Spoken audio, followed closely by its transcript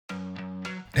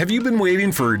Have you been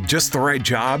waiting for just the right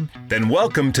job? Then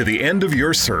welcome to the end of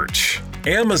your search.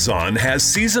 Amazon has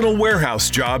seasonal warehouse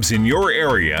jobs in your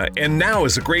area, and now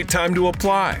is a great time to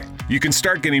apply. You can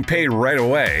start getting paid right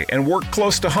away and work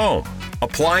close to home.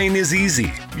 Applying is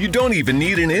easy. You don't even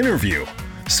need an interview.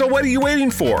 So what are you waiting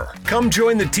for? Come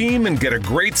join the team and get a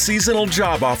great seasonal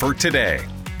job offer today.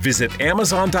 Visit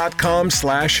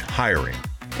amazon.com/hiring.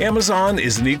 Amazon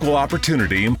is an equal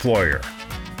opportunity employer.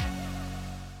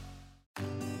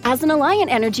 As an Alliant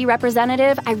Energy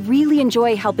representative, I really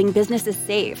enjoy helping businesses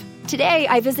save. Today,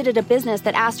 I visited a business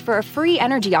that asked for a free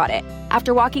energy audit.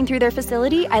 After walking through their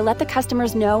facility, I let the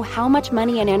customers know how much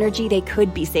money and energy they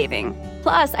could be saving.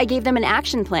 Plus, I gave them an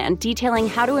action plan detailing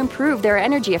how to improve their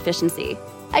energy efficiency.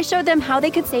 I showed them how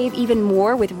they could save even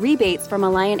more with rebates from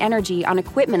Alliant Energy on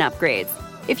equipment upgrades.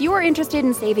 If you are interested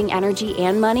in saving energy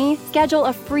and money, schedule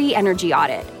a free energy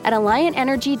audit at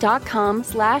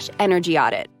alliantenergy.com/energy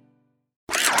audit.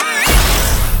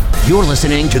 You're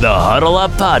listening to the Huddle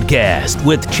Up Podcast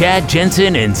with Chad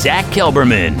Jensen and Zach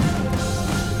Kelberman.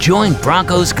 Join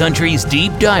Broncos Country's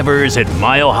deep divers at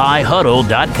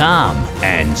milehighhuddle.com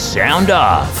and sound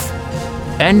off.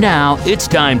 And now it's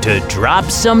time to drop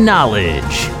some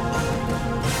knowledge.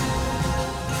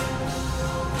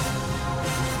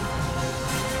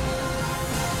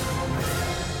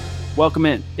 Welcome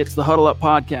in. It's the Huddle Up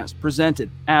Podcast,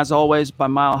 presented, as always, by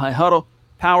Mile High Huddle,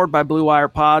 powered by Blue Wire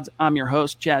Pods. I'm your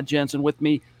host, Chad Jensen. With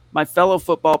me, my fellow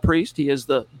football priest. He is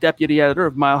the deputy editor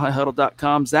of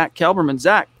milehighhuddle.com, Zach Kelberman.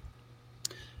 Zach,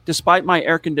 despite my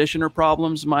air conditioner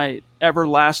problems, my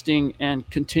everlasting and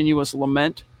continuous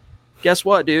lament, guess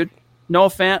what, dude? Noah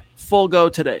Fant, full go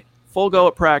today. Full go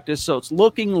at practice. So it's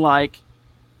looking like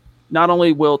not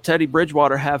only will Teddy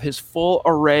Bridgewater have his full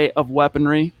array of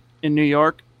weaponry in New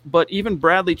York, but even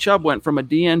Bradley Chubb went from a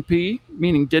DNP,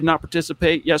 meaning did not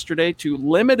participate yesterday, to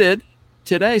limited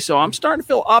today. So I'm starting to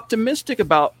feel optimistic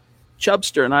about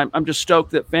Chubbster, and I'm just stoked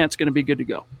that Fant's going to be good to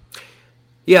go.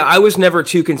 Yeah, I was never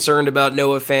too concerned about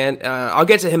Noah Fant. I'll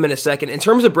get to him in a second. In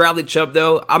terms of Bradley Chubb,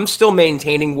 though, I'm still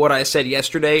maintaining what I said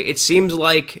yesterday. It seems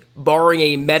like, barring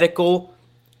a medical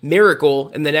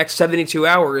miracle in the next 72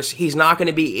 hours, he's not going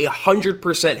to be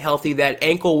 100% healthy. That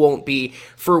ankle won't be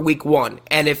for week one.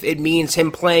 And if it means him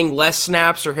playing less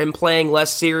snaps or him playing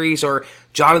less series or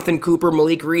Jonathan Cooper,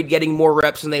 Malik Reed getting more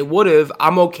reps than they would have,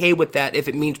 I'm okay with that if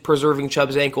it means preserving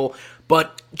Chubb's ankle.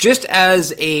 But just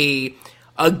as a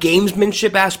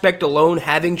gamesmanship aspect alone,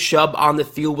 having Chubb on the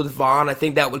field with Vaughn, I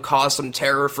think that would cause some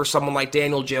terror for someone like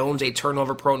Daniel Jones, a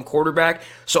turnover-prone quarterback.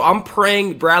 So I'm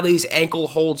praying Bradley's ankle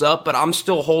holds up, but I'm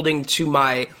still holding to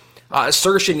my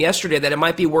assertion yesterday that it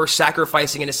might be worth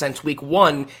sacrificing, in a sense, week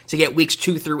one to get weeks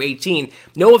 2 through 18.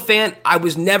 Noah Fant, I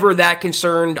was never that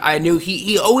concerned. I knew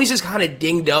he always is kind of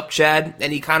dinged up, Chad,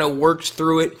 and he kind of works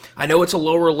through it. I know it's a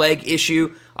lower leg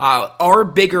issue. Our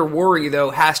bigger worry, though,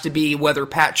 has to be whether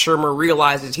Pat Shurmur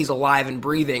realizes he's alive and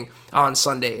breathing on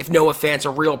Sunday, if Noah Fant's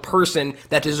a real person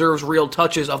that deserves real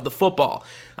touches of the football.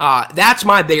 That's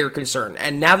my bigger concern.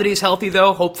 And now that he's healthy,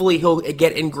 though, hopefully he'll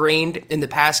get ingrained in the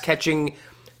pass-catching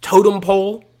totem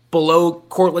pole below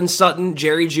Cortland Sutton,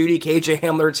 Jerry Jeudy, KJ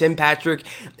Hamler, Tim Patrick,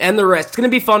 and the rest. It's going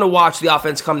to be fun to watch the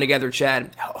offense come together,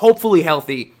 Chad. Hopefully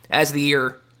healthy as the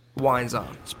year winds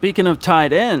on. Speaking of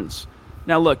tight ends,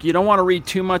 now look, you don't want to read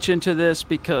too much into this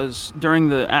because during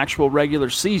the actual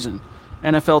regular season,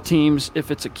 NFL teams,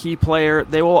 if it's a key player,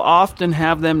 they will often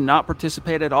have them not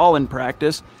participate at all in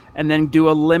practice and then do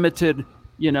a limited,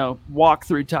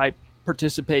 walkthrough type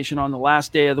participation on the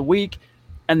last day of the week,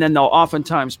 and then they'll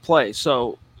oftentimes play.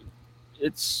 So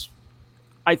it's,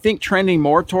 I think, trending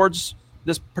more towards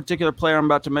this particular player I'm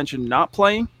about to mention not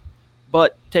playing,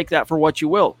 but take that for what you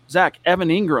will. Zach,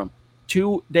 Evan Ingram,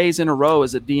 2 days in a row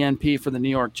as a DNP for the New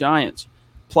York Giants.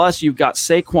 Plus, you've got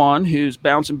Saquon, who's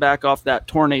bouncing back off that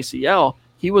torn ACL.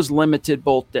 He was limited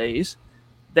both days.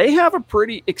 They have a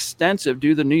pretty extensive,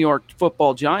 the New York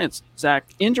Football Giants, Zach,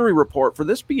 injury report for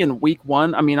this being week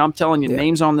one. I mean, I'm telling you,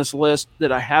 names on this list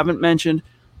that I haven't mentioned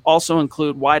also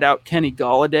include wideout Kenny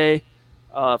Golladay,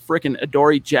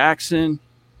 Adoree Jackson,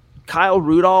 Kyle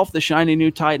Rudolph, the shiny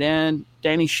new tight end,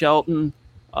 Danny Shelton.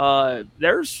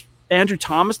 There's Andrew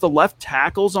Thomas, the left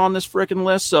tackles on this freaking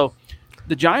list. So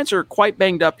the Giants are quite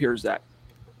banged up here, Zach.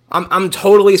 I'm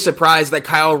totally surprised that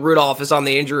Kyle Rudolph is on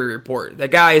the injury report.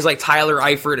 That guy is like Tyler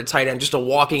Eifert at tight end, just a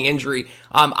walking injury.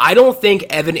 I don't think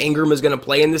Evan Ingram is going to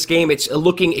play in this game. It's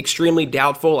looking extremely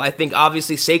doubtful. I think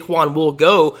obviously Saquon will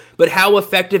go, but how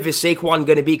effective is Saquon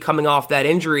going to be coming off that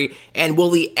injury? And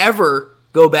will he ever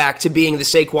go back to being the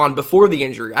Saquon before the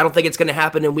injury. I don't think it's going to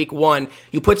happen in week 1.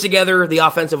 You put together the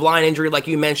offensive line injury, like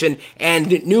you mentioned,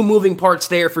 and new moving parts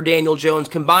there for Daniel Jones.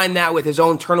 Combine that with his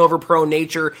own turnover-prone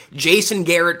nature, Jason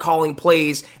Garrett calling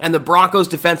plays, and the Broncos'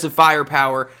 defensive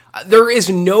firepower. There is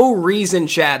no reason,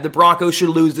 Chad, the Broncos should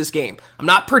lose this game. I'm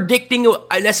not predicting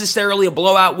necessarily a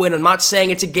blowout win. I'm not saying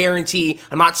it's a guarantee.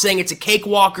 I'm not saying it's a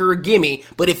cakewalk or a gimme.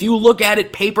 But if you look at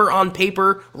it paper on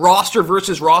paper, roster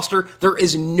versus roster, there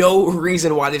is no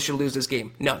reason why they should lose this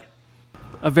game. None.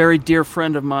 A very dear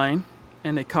friend of mine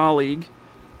and a colleague,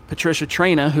 Patricia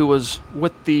Traina, who was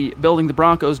with the Building the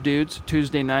Broncos dudes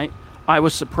Tuesday night, I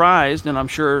was surprised, and I'm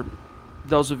sure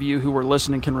those of you who were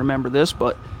listening can remember this,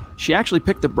 but she actually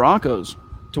picked the Broncos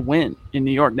to win in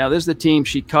New York. Now, this is the team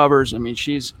she covers. I mean,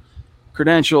 she's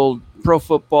credentialed Pro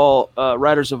Football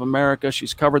Writers of America.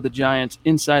 She's covered the Giants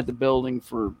inside the building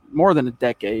for more than a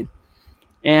decade.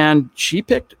 And she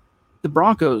picked the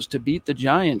Broncos to beat the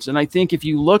Giants. And I think if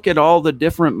you look at all the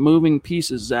different moving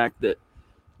pieces, Zach, that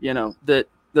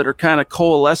are kind of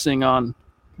coalescing on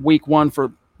week 1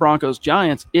 for Broncos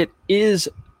Giants, it is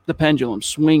the pendulum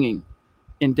swinging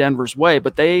in Denver's way.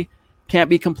 But they can't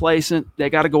be complacent. They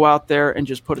got to go out there and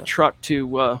just put a truck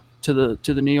to the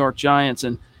New York Giants.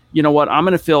 And you know what? I'm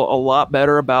going to feel a lot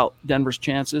better about Denver's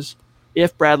chances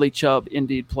if Bradley Chubb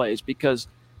indeed plays, because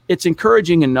it's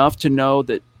encouraging enough to know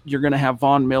that you're going to have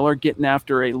Von Miller getting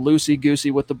after a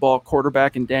loosey-goosey with the ball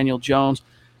quarterback and Daniel Jones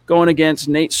going against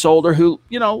Nate Solder, who,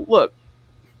 look,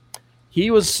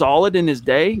 he was solid in his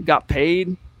day, got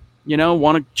paid,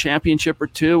 won a championship or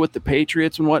 2 with the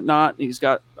Patriots and whatnot. He's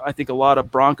got, I think, a lot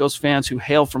of Broncos fans who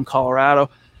hail from Colorado.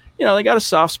 They got a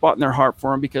soft spot in their heart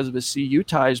for him because of his CU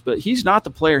ties, but he's not the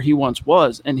player he once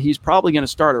was, and he's probably going to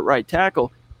start at right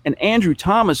tackle. And Andrew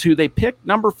Thomas, who they picked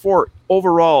number 4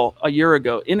 overall a year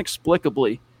ago,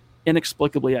 inexplicably,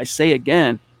 I say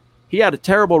again, he had a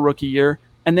terrible rookie year,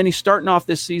 and then he's starting off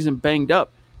this season banged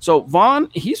up. So Vaughn,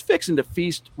 he's fixing to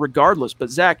feast regardless. But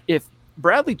Zach, if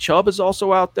Bradley Chubb is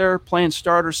also out there playing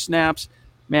starter snaps,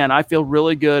 man, I feel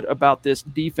really good about this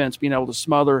defense being able to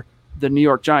smother the New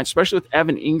York Giants, especially with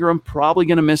Evan Ingram probably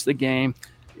going to miss the game.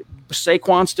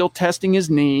 Saquon still testing his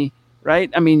knee,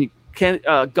 right? I mean,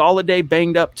 Galladay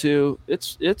banged up too.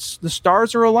 It's the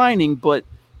stars are aligning, but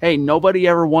hey, nobody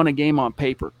ever won a game on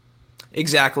paper.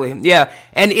 Exactly. Yeah.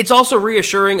 And it's also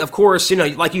reassuring, of course,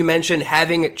 like you mentioned,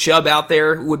 having Chubb out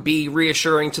there would be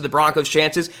reassuring to the Broncos'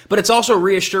 chances, but it's also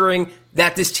reassuring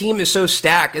that this team is so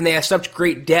stacked and they have such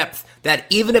great depth that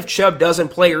even if Chubb doesn't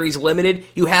play or he's limited,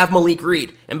 you have Malik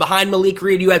Reed. And behind Malik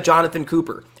Reed, you have Jonathan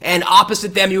Cooper. And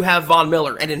opposite them, you have Von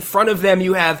Miller. And in front of them,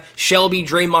 you have Shelby,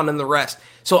 Draymond, and the rest.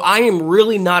 So I am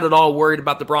really not at all worried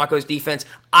about the Broncos defense.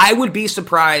 I would be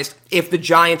surprised if the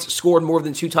Giants scored more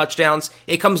than 2 touchdowns.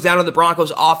 It comes down to the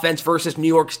Broncos offense versus New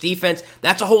York's defense.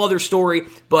 That's a whole other story.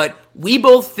 But we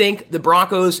both think the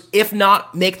Broncos, if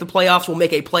not make the playoffs, will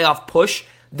make a playoff push.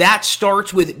 That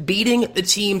starts with beating the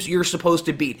teams you're supposed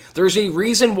to beat. There's a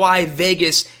reason why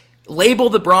Vegas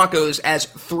labeled the Broncos as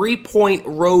 3-point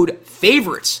road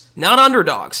favorites, not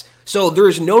underdogs. So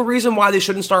there's no reason why they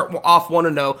shouldn't start off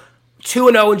 1-0.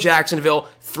 2-0 in Jacksonville,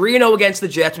 3-0 against the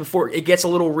Jets before it gets a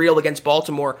little real against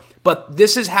Baltimore. But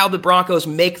this is how the Broncos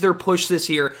make their push this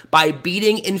year, by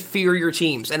beating inferior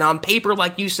teams. And on paper,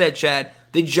 like you said, Chad,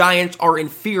 the Giants are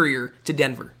inferior to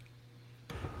Denver.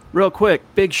 Real quick,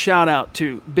 big shout out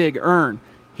to Big Earn.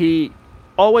 He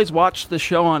always watched the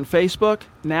show on Facebook.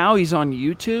 Now he's on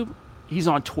YouTube. He's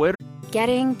on Twitter.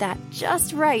 Getting that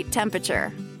just right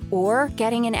temperature, or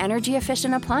getting an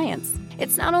energy-efficient appliance.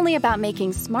 It's not only about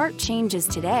making smart changes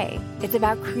today, it's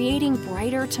about creating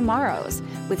brighter tomorrows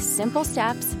with simple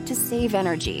steps to save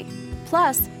energy.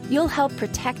 Plus, you'll help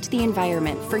protect the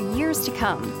environment for years to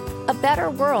come. A better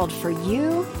world for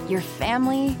you, your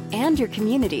family, and your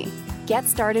community. Get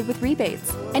started with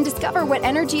rebates and discover what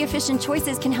energy-efficient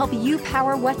choices can help you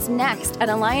power what's next at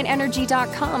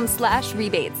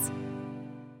AlliantEnergy.com/rebates.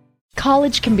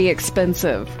 College can be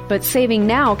expensive, but saving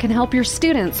now can help your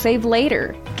students save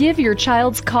later. Give your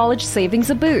child's college savings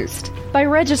a boost by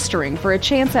registering for a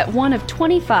chance at one of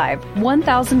 25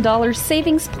 $1,000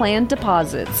 savings plan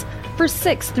deposits for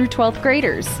 6th through 12th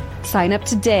graders. Sign up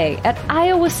today at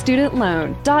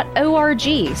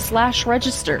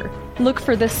iowastudentloan.org/register. Look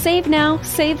for the Save Now,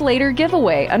 Save Later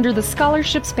giveaway under the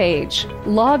scholarships page.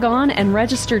 Log on and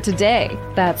register today.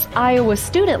 That's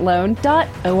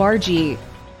iowastudentloan.org.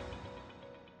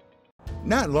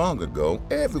 Not long ago,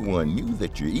 everyone knew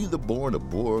that you're either born a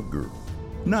boy or a girl.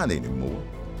 Not anymore.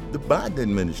 The Biden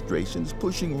administration is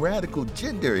pushing radical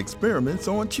gender experiments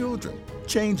on children,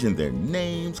 changing their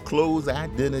names, clothes,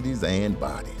 identities, and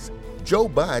bodies. Joe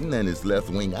Biden and his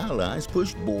left-wing allies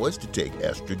push boys to take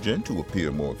estrogen to appear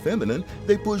more feminine.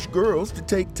 They push girls to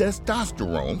take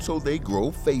testosterone so they grow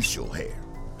facial hair.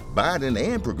 Biden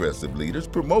and progressive leaders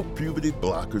promote puberty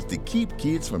blockers to keep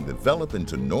kids from developing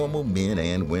to normal men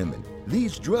and women.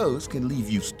 These drugs can leave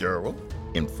you sterile,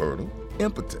 infertile,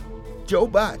 impotent. Joe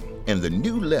Biden and the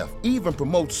new left even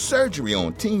promote surgery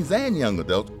on teens and young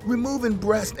adults, removing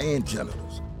breast and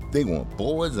genitals. They want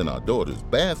boys in our daughters'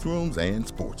 bathrooms and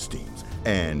sports teams.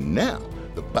 And now,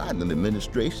 the Biden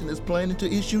administration is planning to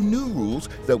issue new rules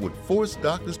that would force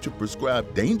doctors to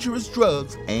prescribe dangerous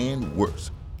drugs and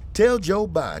worse. Tell Joe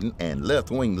Biden and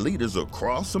left-wing leaders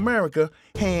across America,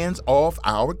 hands off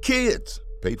our kids.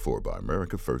 Paid for by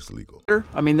America First Legal.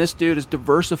 I mean, this dude is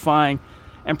diversifying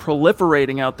and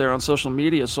proliferating out there on social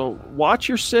media. So watch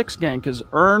your six, gang, because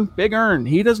Big Earn,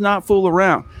 he does not fool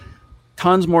around.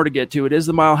 Tons more to get to. It is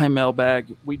the Mile High Mailbag.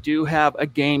 We do have a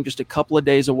game just a couple of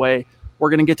days away.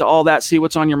 We're going to get to all that, see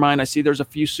what's on your mind. I see there's a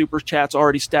few super chats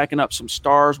already stacking up some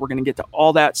stars. We're going to get to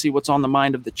all that, see what's on the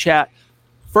mind of the chat.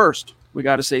 First, we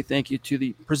got to say thank you to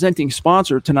the presenting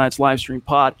sponsor of tonight's live stream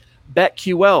pod,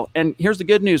 BetQL. And here's the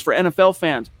good news for NFL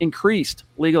fans. Increased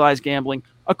legalized gambling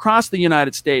across the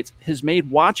United States has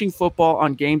made watching football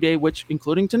on game day, which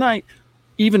including tonight,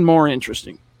 even more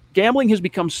interesting. Gambling has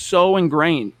become so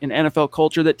ingrained in NFL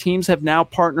culture that teams have now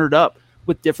partnered up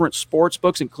with different sports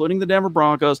books, including the Denver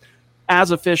Broncos,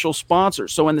 as official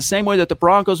sponsors. So in the same way that the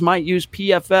Broncos might use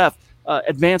PFF,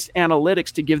 advanced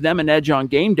analytics, to give them an edge on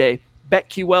game day,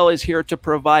 BetQL is here to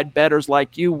provide bettors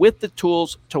like you with the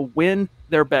tools to win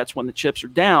their bets when the chips are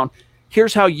down.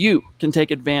 Here's how you can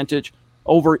take advantage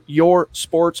over your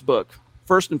sports book.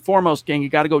 First and foremost, gang, you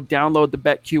got to go download the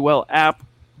BetQL app,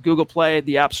 Google Play,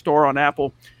 the App Store on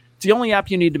Apple. It's the only app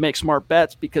you need to make smart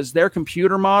bets because their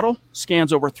computer model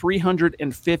scans over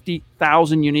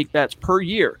 350,000 unique bets per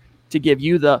year to give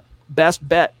you the best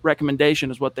bet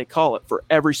recommendation, is what they call it, for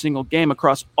every single game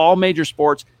across all major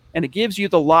sports. And it gives you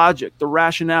the logic, the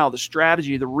rationale, the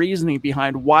strategy, the reasoning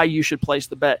behind why you should place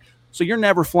the bet. So you're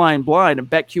never flying blind. And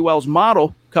BetQL's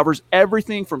model covers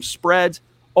everything from spreads,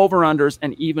 over-unders,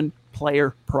 and even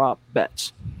player prop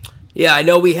bets. Yeah, I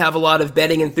know we have a lot of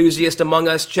betting enthusiasts among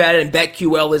us, Chad, and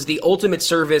BetQL is the ultimate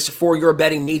service for your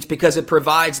betting needs because it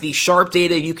provides the sharp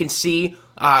data you can see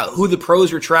who the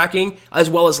pros are tracking, as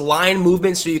well as line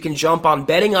movements so you can jump on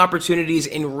betting opportunities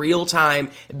in real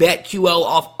time.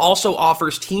 BetQL also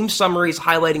offers team summaries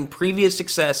highlighting previous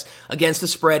success against the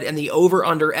spread and the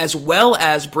over-under, as well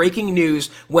as breaking news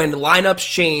when lineups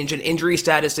change and injury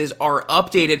statuses are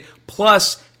updated.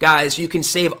 Plus, guys, you can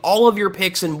save all of your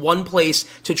picks in one place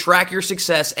to track your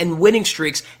success and winning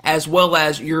streaks, as well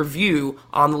as your view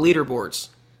on the leaderboards.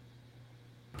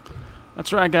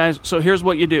 That's right, guys. So here's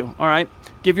what you do, all right?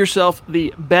 Give yourself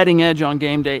the betting edge on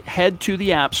game day. Head to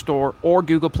the App Store or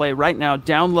Google Play right now.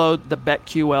 Download the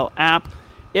BetQL app.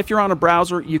 If you're on a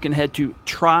browser, you can head to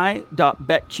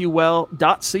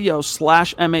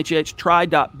try.betql.co/MHH,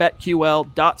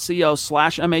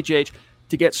 try.betql.co/MHH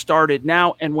to get started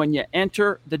now. And when you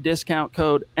enter the discount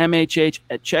code MHH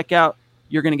at checkout,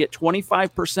 you're going to get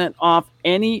 25% off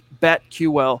any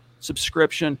BetQL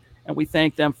subscription. And we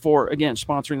thank them for, again,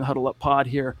 sponsoring the Huddle Up Pod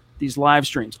here, these live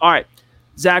streams. All right,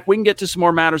 Zach, we can get to some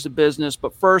more matters of business.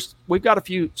 But first, we've got a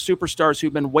few superstars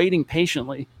who've been waiting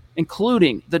patiently,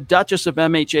 including the Duchess of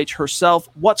MHH herself.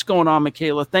 What's going on,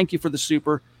 Michaela? Thank you for the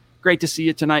super. Great to see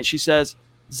you tonight. She says,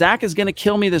 Zach is going to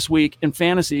kill me this week in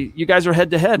fantasy. You guys are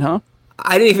head-to-head, huh?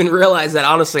 I didn't even realize that,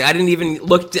 honestly. I didn't even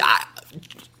look.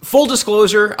 Full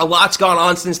disclosure, a lot's gone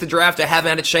on since the draft. I haven't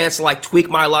had a chance to tweak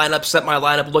my lineup, set my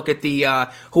lineup, look at the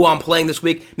who I'm playing this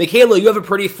week. Michaela, you have a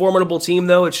pretty formidable team,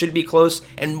 though. It should be close.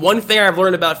 And one thing I've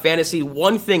learned about fantasy,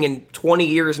 one thing in 20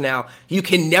 years now, you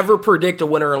can never predict a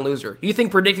winner and loser. You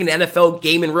think predicting an NFL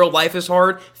game in real life is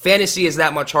hard? Fantasy is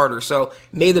that much harder. So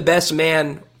may the best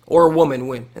man or woman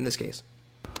win in this case.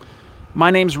 My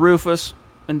name's Rufus,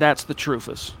 and that's the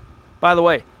Trufus. By the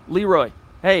way, Leroy,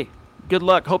 hey, good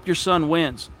luck. Hope your son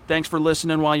wins. Thanks for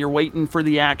listening while you're waiting for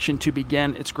the action to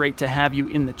begin. It's great to have you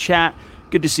in the chat.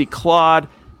 Good to see Claude.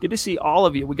 Good to see all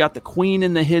of you. We got the Queen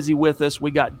and the Hizzy with us.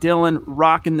 We got Dylan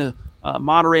rocking the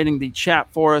moderating the chat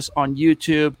for us on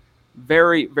YouTube.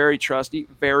 Very, very trusty.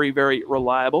 Very, very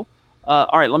reliable. All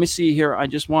right, let me see here. I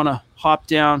just want to hop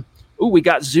down. Ooh, we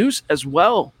got Zeus as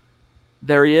well.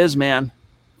 There he is, man.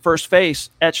 First face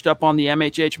etched up on the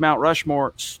MHH Mount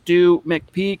Rushmore. Stu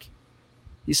McPeak.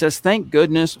 He says, "Thank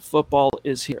goodness football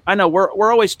is here." I know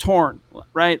we're always torn,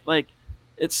 right?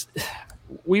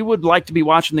 We would like to be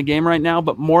watching the game right now,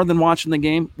 but more than watching the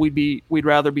game, we'd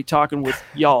rather be talking with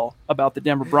y'all about the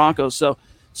Denver Broncos. So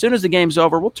as soon as the game's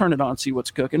over, we'll turn it on, see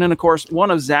what's cooking. And, of course,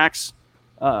 one of Zach's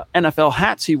NFL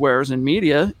hats he wears in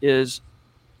media is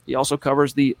he also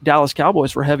covers the Dallas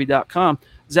Cowboys for Heavy.com.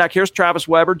 Zach, here's Travis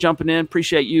Weber jumping in.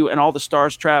 Appreciate you and all the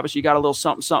stars, Travis. You got a little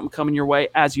something coming your way,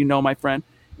 as you know, my friend.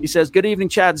 He says, good evening,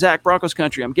 Chad, Zach, Broncos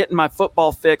country. I'm getting my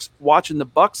football fix watching the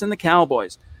Bucs and the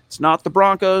Cowboys. It's not the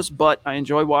Broncos, but I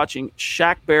enjoy watching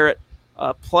Shaq Barrett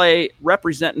play,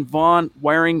 representing Vaughn,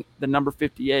 wearing the number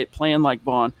 58, playing like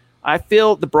Vaughn. I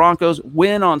feel the Broncos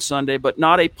win on Sunday, but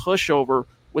not a pushover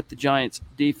with the Giants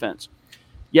defense.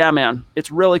 Yeah, man,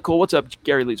 it's really cool. What's up,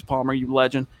 Gary Leeds Palmer, you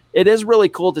legend? It is really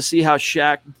cool to see how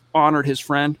Shaq honored his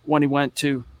friend when he went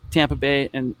to Tampa Bay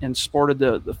and sported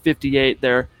the 58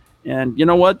 there. And you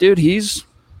know what, dude? He's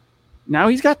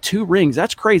got 2 rings.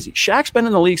 That's crazy. Shaq's been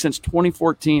in the league since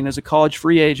 2014 as a college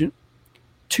free agent.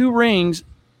 2 rings,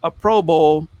 a Pro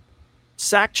Bowl,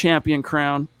 sack champion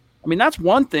crown. I mean, that's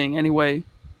one thing anyway.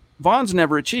 Vaughn's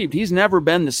never achieved. He's never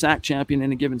been the sack champion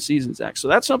in a given season, Zach. So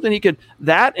that's something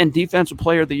that and Defensive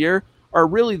Player of the Year are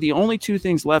really the only 2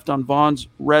 things left on Vaughn's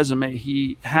resume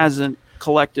he hasn't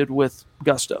collected with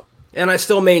gusto. And I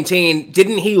still maintain,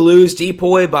 didn't he lose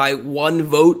Depoy by 1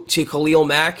 vote to Khalil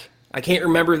Mack? I can't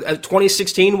remember.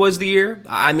 2016 was the year.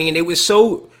 I mean, it was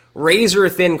so razor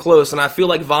thin close, and I feel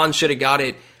like Vaughn should have got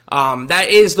it. That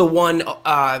is the one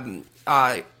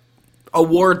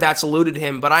award that's eluded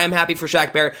him, but I am happy for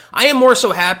Shaq Barrett. I am more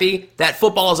so happy that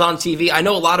football is on TV. I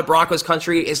know a lot of Broncos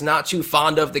country is not too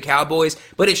fond of the Cowboys,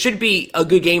 but it should be a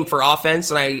good game for offense,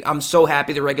 and I'm so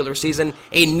happy the regular season,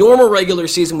 a normal regular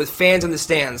season with fans in the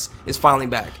stands, is finally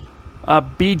back.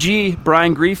 BG,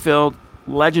 Brian Greenfield,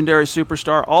 legendary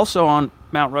superstar, also on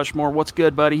Mount Rushmore. What's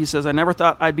good, buddy? He says, I never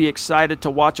thought I'd be excited to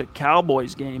watch a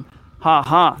Cowboys game. Ha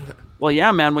ha. Well,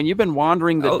 yeah, man, when you've been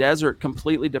wandering the desert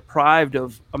completely deprived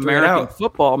of American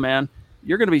football, man,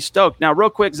 you're going to be stoked. Now,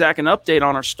 real quick, Zach, an update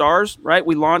on our stars, right?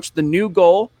 We launched the new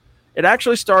goal. It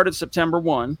actually started September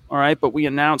 1, all right, but we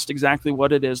announced exactly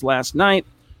what it is last night.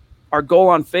 Our goal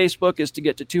on Facebook is to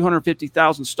get to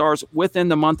 250,000 stars within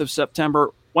the month of September.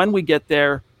 When we get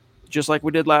there, just like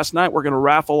we did last night, we're going to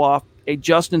raffle off a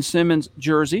Justin Simmons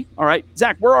jersey, all right?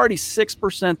 Zach, we're already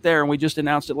 6% there, and we just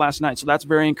announced it last night, so that's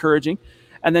very encouraging.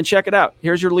 And then check it out.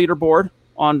 Here's your leaderboard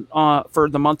on for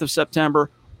the month of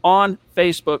September on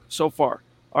Facebook so far.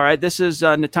 All right, this is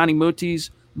Netani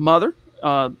Muti's mother.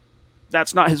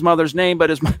 That's not his mother's name, but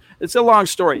it's a long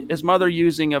story. His mother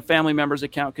using a family member's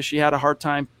account because she had a hard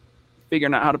time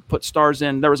figuring out how to put stars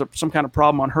in. There was some kind of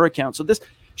problem on her account. So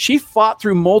she fought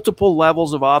through multiple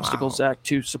levels of obstacles, Zach,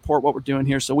 to support what we're doing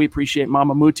here. So we appreciate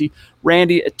Mama Muti.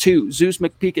 Randy at 2, Zeus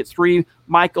McPeak at 3,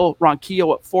 Michael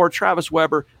Ronquillo at 4, Travis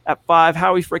Weber at 5,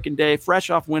 Howie frickin' Day, fresh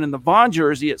off winning the Vaughn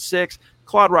jersey at 6,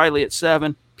 Claude Riley at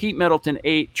 7, Pete Middleton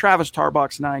 8, Travis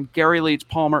Tarbox 9, Gary Leeds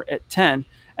Palmer at 10.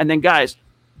 And then, guys,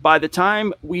 by the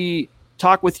time we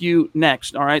talk with you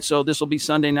next, all right, so this will be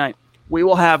Sunday night, we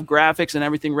will have graphics and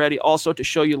everything ready also to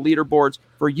show you leaderboards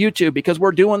for YouTube because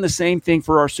we're doing the same thing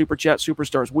for our Super Chat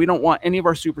superstars. We don't want any of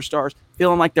our superstars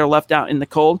feeling like they're left out in the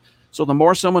cold. So the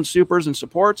more someone supers and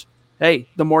supports, hey,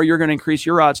 the more you're going to increase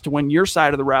your odds to win your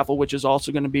side of the raffle, which is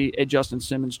also going to be a Justin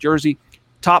Simmons jersey.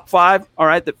 Top 5, all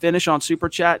right, that finish on Super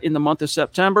Chat in the month of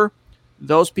September,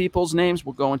 those people's names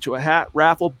will go into a hat,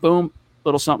 raffle, boom,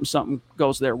 little something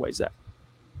goes their way, Zach.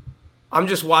 I'm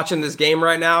just watching this game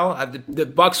right now. The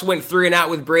Bucs went 3 and out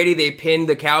with Brady. They pinned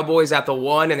the Cowboys at the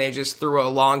 1, and they just threw a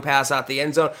long pass out the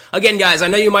end zone. Again, guys, I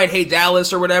know you might hate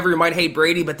Dallas or whatever. You might hate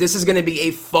Brady, but this is going to be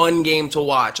a fun game to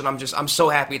watch, and I'm so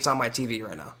happy it's on my TV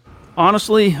right now.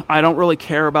 Honestly, I don't really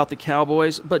care about the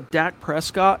Cowboys, but Dak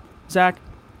Prescott, Zach,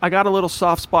 I got a little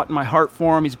soft spot in my heart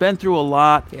for him. He's been through a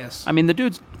lot. Yes. I mean, the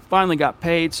dude's finally got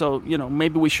paid, so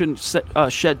maybe we shouldn't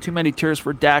shed too many tears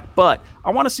for Dak, but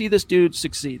I want to see this dude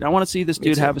succeed. I want to see this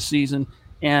dude have a season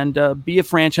and be a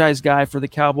franchise guy for the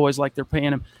Cowboys like they're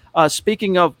paying him.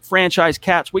 Speaking of franchise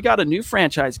cats, we got a new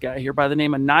franchise guy here by the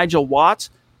name of Nigel Watts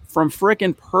from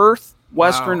frickin' Perth,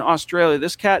 Western Australia.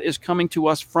 This cat is coming to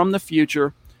us from the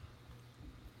future.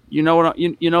 You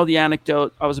know the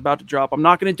anecdote I was about to drop. I'm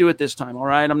not going to do it this time, all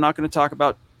right? I'm not going to talk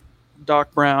about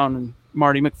Doc Brown and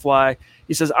Marty McFly.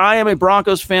 He says, I am a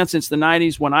Broncos fan since the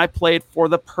 90s when I played for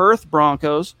the Perth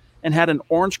Broncos and had an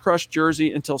Orange Crush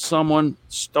jersey until someone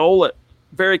stole it.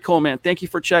 Very cool, man. Thank you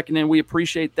for checking in. We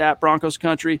appreciate that. Broncos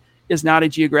country is not a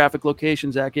geographic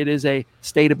location, Zach. It is a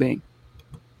state of being.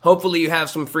 Hopefully you have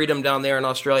some freedom down there in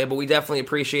Australia, but we definitely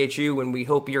appreciate you, and we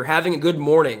hope you're having a good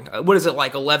morning. What is it,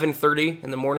 like 11:30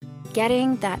 in the morning?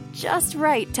 Getting that just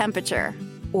right temperature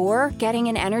or getting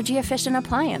an energy-efficient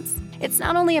appliance. It's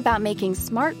not only about making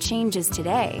smart changes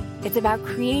today, it's about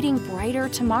creating brighter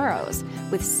tomorrows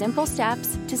with simple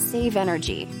steps to save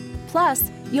energy.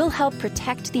 Plus, you'll help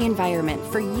protect the environment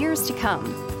for years to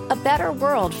come. A better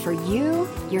world for you,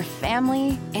 your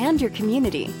family, and your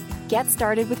community. Get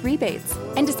started with rebates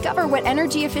and discover what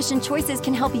energy-efficient choices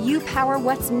can help you power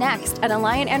what's next at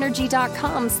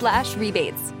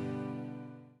AlliantEnergy.com/rebates.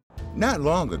 Not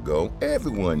long ago,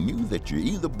 everyone knew that you're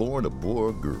either born a boy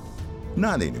or girl.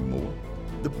 Not anymore.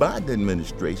 The Biden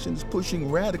administration is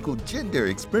pushing radical gender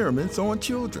experiments on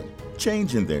children,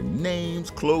 changing their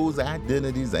names, clothes,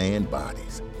 identities, and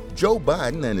bodies. Joe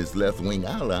Biden and his left-wing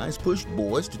allies push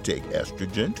boys to take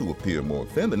estrogen to appear more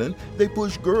feminine. They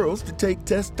push girls to take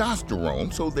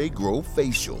testosterone so they grow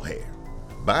facial hair.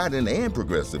 Biden and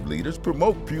progressive leaders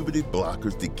promote puberty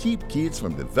blockers to keep kids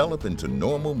from developing to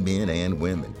normal men and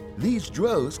women. These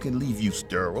drugs can leave you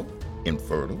sterile,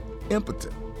 infertile,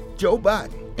 impotent. Joe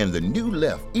Biden and the new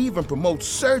left even promote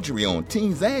surgery on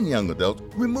teens and young adults,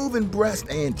 removing breast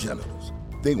and genitals.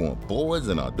 They want boys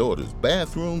in our daughters'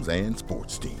 bathrooms and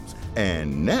sports teams.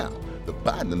 And now, the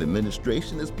Biden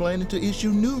administration is planning to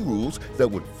issue new rules that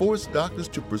would force doctors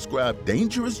to prescribe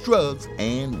dangerous drugs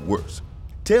and worse.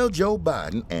 Tell Joe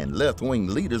Biden and left-wing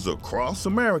leaders across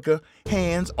America,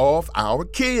 hands off our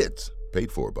kids.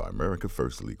 Paid for by America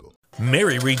First Legal.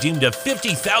 Mary redeemed a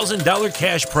 $50,000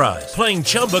 cash prize playing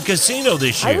Chumba Casino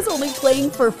this year. I was only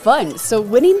playing for fun, so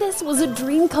winning this was a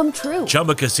dream come true.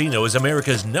 Chumba Casino is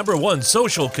America's #1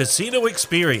 social casino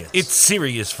experience. It's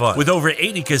serious fun. With over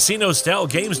 80 casino-style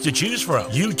games to choose from,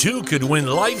 you too could win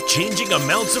life-changing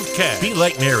amounts of cash. Be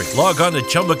like Mary. Log on to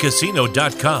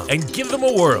ChumbaCasino.com and give them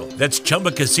a whirl. That's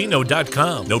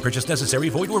ChumbaCasino.com. No purchase necessary.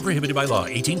 Void or prohibited by law.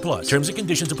 18+. Terms and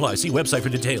conditions apply. See website for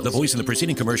details. The voice in the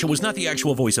preceding commercial was not the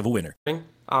actual voice of a winner.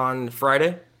 On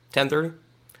Friday, 10:30.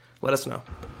 Let us know.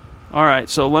 All right,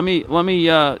 so let me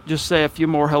just say a few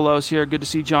more hellos here. Good to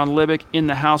see John Libick in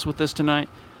the house with us tonight.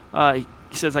 He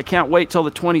says, I can't wait till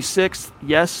the 26th.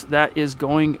 Yes, that is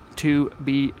going to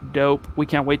be dope. We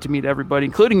can't wait to meet everybody,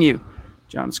 including you.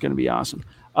 John, it's going to be awesome.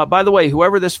 By the way,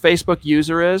 whoever this Facebook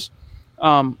user is,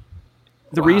 the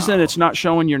reason it's not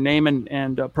showing your name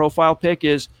and profile pic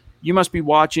is you must be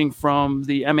watching from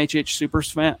the MHH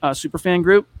Superfan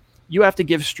group. You have to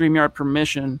give StreamYard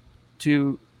permission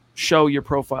to show your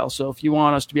profile. So if you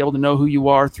want us to be able to know who you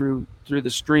are through the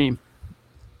stream,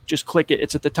 just click it.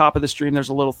 It's at the top of the stream. There's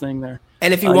a little thing there.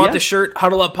 And if you want the shirt,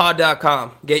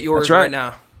 huddleuppod.com. Get yours right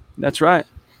now. That's right.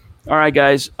 All right,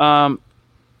 guys. Whoa,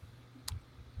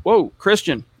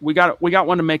 Christian. We got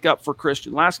one to make up for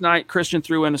Christian. Last night, Christian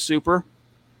threw in a super,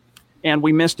 and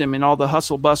we missed him in all the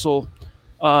hustle bustle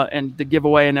and the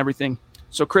giveaway and everything.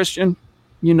 So Christian,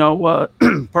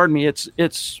 pardon me, it's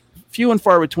few and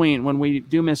far between when we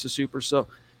do miss a super. So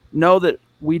know that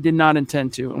we did not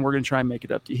intend to, and we're going to try and make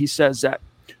it up to you. He says, Zach,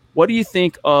 what do you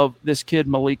think of this kid,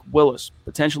 Malik Willis,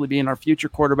 potentially being our future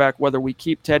quarterback, whether we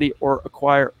keep Teddy or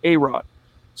acquire A-Rod?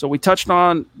 So we touched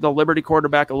on the Liberty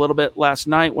quarterback a little bit last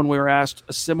night when we were asked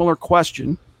a similar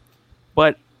question.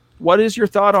 But what is your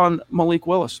thought on Malik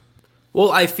Willis? Well,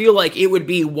 I feel like it would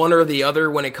be one or the other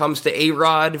when it comes to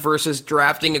A-Rod versus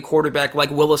drafting a quarterback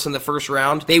like Willis in the first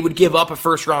round. They would give up a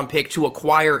first-round pick to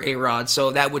acquire A-Rod,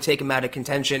 so that would take him out of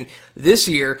contention this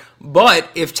year. But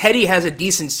if Teddy has a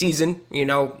decent season,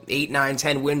 8, 9,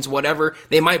 10 wins, whatever,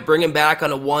 they might bring him back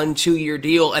on a 1-2 year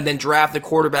deal and then draft the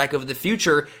quarterback of the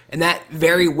future, and that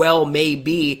very well may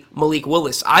be Malik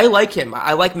Willis. I like him.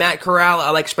 I like Matt Corral. I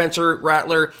like Spencer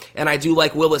Rattler, and I do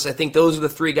like Willis. I think those are the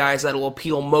three guys that will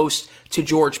appeal most to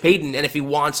George Paton, and if he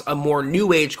wants a more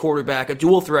new age quarterback, a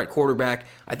dual threat quarterback,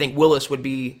 I think Willis would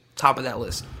be top of that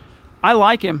list. I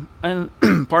like him, and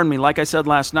pardon me, like I said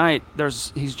last night,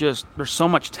 there's so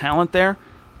much talent there,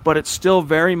 but it's still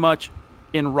very much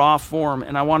in raw form,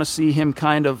 and I want to see him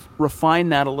kind of refine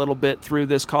that a little bit through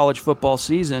this college football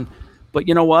season. But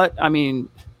you know what? I mean,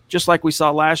 just like we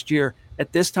saw last year,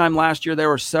 at this time last year, there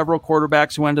were several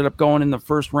quarterbacks who ended up going in the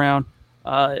first round.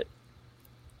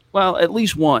 Well, at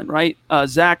least one, right?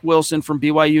 Zach Wilson from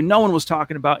BYU. No one was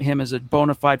talking about him as a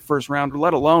bona fide first rounder,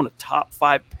 let alone a top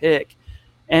 5 pick.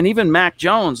 And even Mac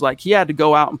Jones, he had to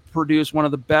go out and produce one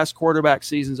of the best quarterback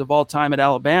seasons of all time at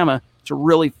Alabama to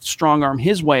really strong arm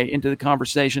his way into the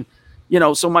conversation.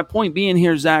 So my point being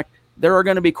here, Zach, there are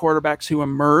going to be quarterbacks who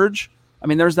emerge. I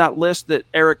mean, there's that list that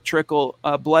Eric Trickle,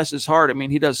 bless his heart. I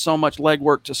mean, he does so much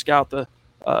legwork to scout the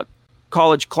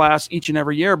college class each and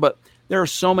every year, but there are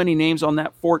so many names on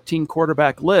that 14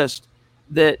 quarterback list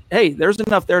that, hey, there's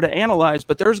enough there to analyze,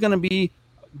 but there's going to be,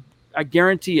 I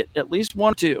guarantee it, at least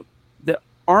 1 or 2 that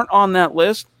aren't on that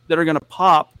list that are going to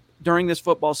pop during this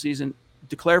football season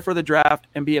declare for the draft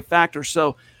and be a factor.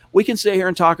 So we can sit here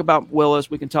and talk about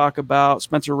Willis. We can talk about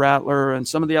Spencer Rattler and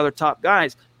some of the other top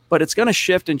guys, but it's going to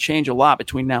shift and change a lot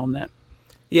between now and then.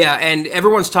 Yeah, and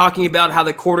everyone's talking about how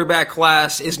the quarterback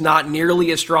class is not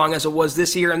nearly as strong as it was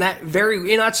this year, and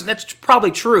that's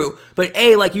probably true. But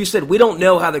like you said, we don't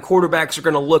know how the quarterbacks are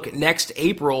going to look next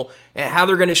April and how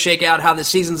they're going to shake out, how the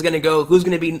season's going to go, who's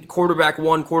going to be quarterback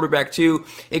 1, quarterback 2,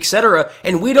 etc.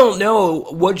 And we don't know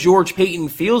what George Paton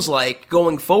feels like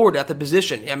going forward at the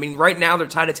position. I mean, right now they're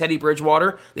tied to Teddy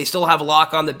Bridgewater. They still have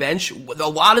Locke on the bench. A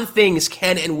lot of things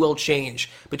can and will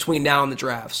change between now and the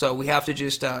draft, so we have to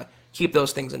just keep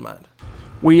those things in mind.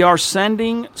 We are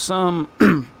sending some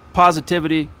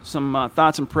positivity, some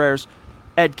thoughts and prayers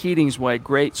Ed Keating's way.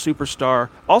 Great superstar.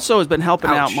 Also has been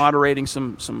helping out, moderating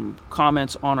some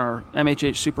comments on our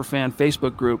MHH Superfan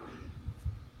Facebook group.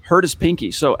 Hurt his pinky.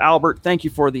 So, Albert, thank you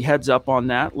for the heads up on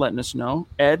that, letting us know.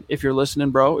 Ed, if you're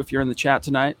listening, bro, if you're in the chat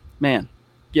tonight, man,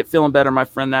 get feeling better, my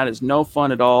friend. That is no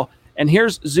fun at all. And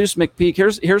here's Zeus McPeak.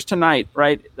 Here's tonight,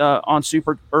 right, on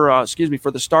for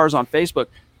the Stars on Facebook.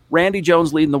 Randy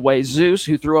Jones leading the way. Zeus,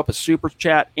 who threw up a super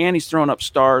chat, and he's throwing up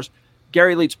stars.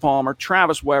 Gary Leeds Palmer,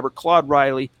 Travis Weber, Claude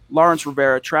Riley, Lawrence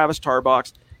Rivera, Travis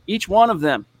Tarbox. Each one of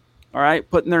them, all right,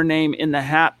 putting their name in the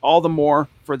hat all the more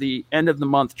for the end of the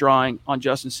month drawing on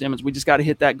Justin Simmons. We just got to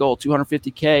hit that goal,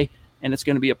 $250K, and it's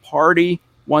going to be a party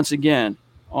once again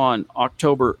on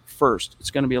October 1st.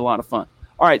 It's going to be a lot of fun.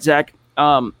 All right, Zach,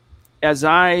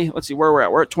 let's see where we're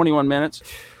at. We're at 21 minutes.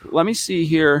 Let me see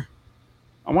here.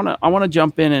 I want to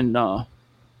jump in and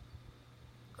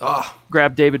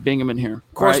grab David Bingaman here.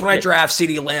 Of course, when I draft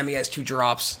CeeDee Lamb, he has 2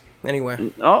 drops.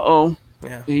 Anyway.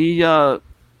 Yeah. He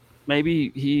maybe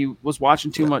he was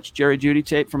watching too much Jerry Jeudy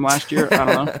tape from last year. I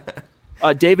don't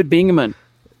know. David Bingaman,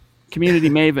 community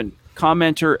maven,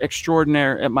 commenter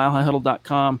extraordinaire at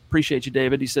milehighhuddle.com. Appreciate you,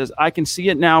 David. He says, I can see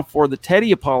it now for the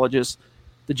Teddy apologists.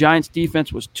 The Giants'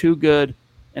 defense was too good,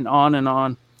 and on and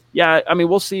on. Yeah, I mean,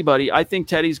 we'll see, buddy. I think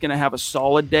Teddy's going to have a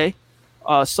solid day.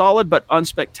 Solid but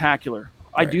unspectacular. Right.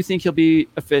 I do think he'll be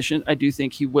efficient. I do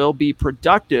think he will be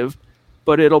productive,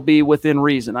 but it'll be within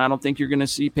reason. I don't think you're going to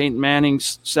see Peyton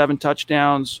Manning's 7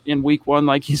 touchdowns in week 1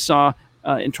 like you saw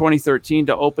in 2013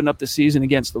 to open up the season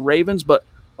against the Ravens. But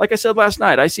like I said last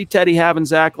night, I see Teddy having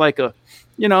Zach like a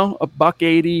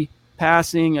 $180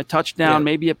 passing, a touchdown,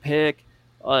 maybe a pick.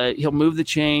 He'll move the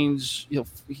chains.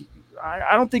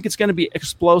 I don't think it's going to be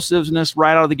explosiveness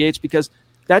right out of the gates because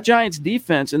that Giants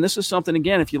defense, and this is something,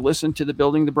 again, if you listen to the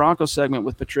Building the Broncos segment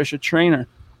with Patricia Traynor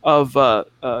of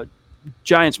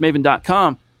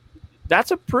GiantsMaven.com,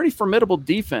 that's a pretty formidable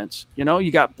defense.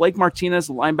 You got Blake Martinez,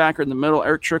 the linebacker in the middle.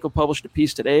 Eric Trickle published a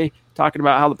piece today talking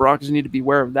about how the Broncos need to be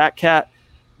aware of that cat.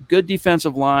 Good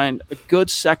defensive line, a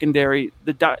good secondary.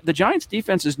 The Giants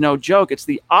defense is no joke. It's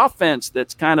the offense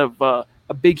that's kind of a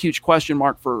big, huge question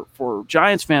mark for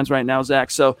Giants fans right now,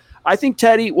 Zach. So I think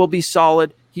Teddy will be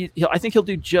solid. I think he'll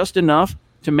do just enough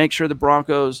to make sure the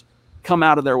Broncos come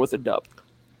out of there with a dub.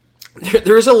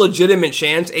 There's a legitimate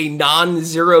chance, a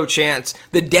non-zero chance,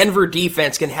 the Denver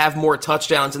defense can have more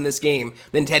touchdowns in this game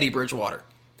than Teddy Bridgewater.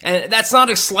 And that's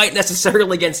not a slight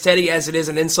necessarily against Teddy as it is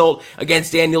an insult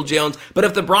against Daniel Jones. But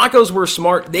if the Broncos were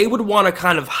smart, they would want to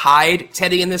kind of hide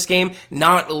Teddy in this game,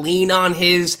 not lean on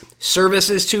his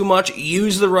services too much,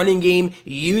 use the running game,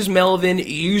 use Melvin,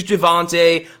 use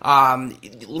Javonte,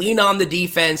 lean on the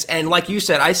defense. And like you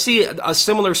said, I see a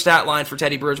similar stat line for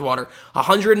Teddy Bridgewater.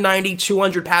 190,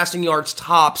 200 passing yards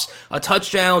tops, a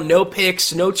touchdown, no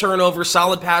picks, no turnover,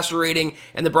 solid passer rating,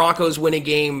 and the Broncos win a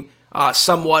game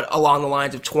somewhat along the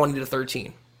lines of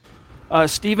 20-13.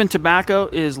 Steven Tobacco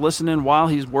is listening while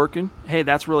he's working. Hey,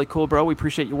 that's really cool, bro. We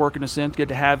appreciate you working us in. It's good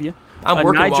to have you. I'm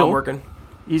working Nigel, while I'm working.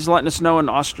 He's letting us know in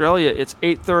Australia it's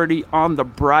 8:30 on the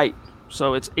bright.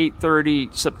 So it's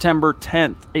 8:30 September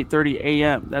 10th, 8:30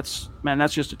 a.m. That's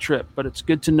just a trip, but it's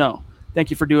good to know.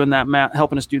 Thank you for doing that math,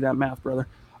 helping us do that math, brother.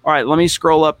 All right, let me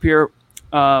scroll up here.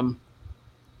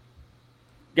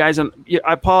 Guys, I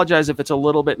apologize if it's a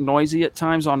little bit noisy at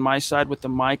times on my side with the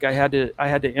mic. I had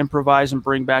to improvise and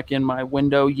bring back in my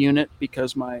window unit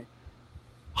because my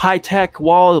high-tech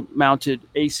wall-mounted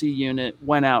AC unit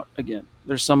went out again.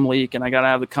 There's some leak, and I got to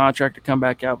have the contractor come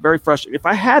back out. Very frustrating. If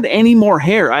I had any more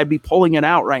hair, I'd be pulling it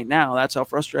out right now. That's how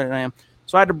frustrated I am.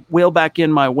 So I had to wheel back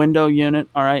in my window unit,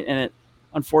 all right, and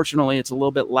unfortunately, it's a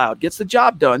little bit loud. Gets the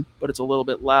job done, but it's a little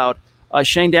bit loud.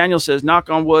 Shane Daniels says, knock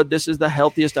on wood, this is the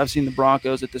healthiest I've seen the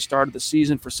Broncos at the start of the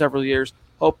season for several years.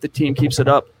 Hope the team keeps it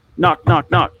up. Knock,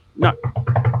 knock, knock, knock.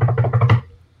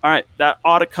 All right, that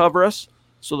ought to cover us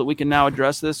so that we can now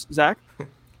address this, Zach.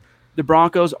 The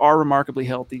Broncos are remarkably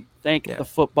healthy. Thank the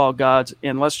football gods.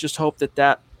 And let's just hope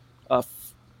that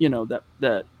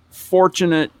that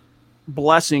fortunate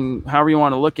blessing, however you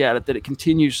want to look at it, that it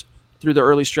continues through the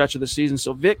early stretch of the season.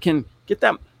 So Vic can get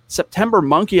that September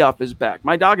monkey off his back.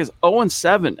 My dog is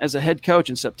 0-7 as a head coach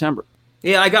in September.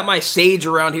 Yeah, I got my sage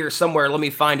around here somewhere. Let me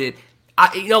find it.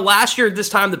 Last year at this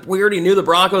time, we already knew the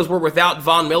Broncos were without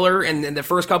Von Miller, and in the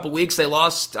first couple weeks they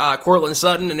lost Courtland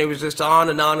Sutton, and it was just on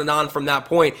and on and on from that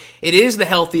point. It is the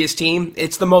healthiest team.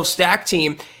 It's the most stacked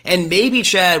team, and maybe,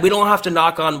 Chad, we don't have to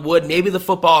knock on wood. Maybe the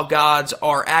football gods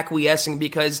are acquiescing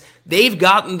because they've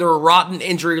gotten their rotten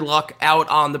injury luck out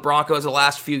on the Broncos the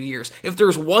last few years. If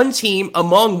there's one team in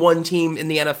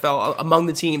the NFL, among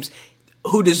the teams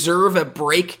who deserve a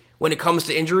break when it comes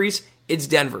to injuries, it's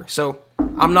Denver. So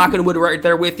I'm not going to wood right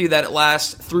there with you that it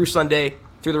lasts through Sunday,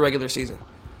 through the regular season.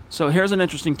 So here's an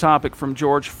interesting topic from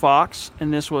George Fox,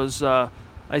 and this was, I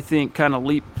think, kind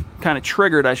of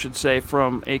triggered, I should say,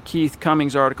 from a Keith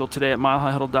Cummings article today at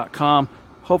milehighhuddle.com.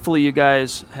 Hopefully you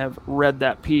guys have read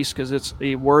that piece because it's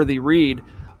a worthy read.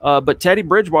 But Teddy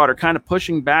Bridgewater kind of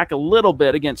pushing back a little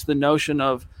bit against the notion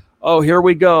of, oh, here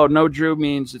we go. No Drew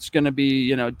means it's going to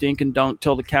be, dink and dunk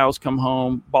till the cows come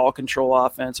home, ball control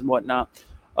offense and whatnot.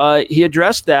 He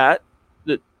addressed that,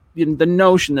 the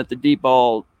notion that the deep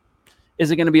ball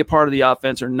isn't going to be a part of the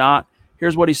offense or not.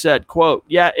 Here's what he said, quote,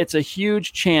 "Yeah, it's a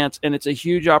huge chance and it's a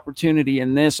huge opportunity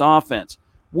in this offense.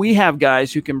 We have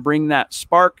guys who can bring that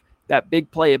spark, that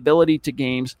big playability to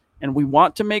games, and we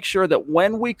want to make sure that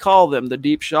when we call them the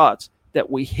deep shots, that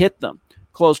we hit them,"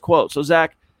 close quote. So,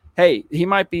 Zach, hey, he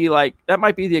might be like, that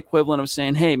might be the equivalent of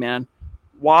saying, hey, man,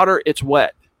 water, it's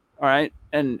wet, all right?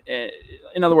 And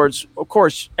in other words, of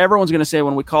course, everyone's going to say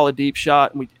when we call a deep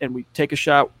shot and we take a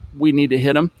shot, we need to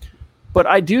hit them. But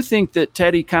I do think that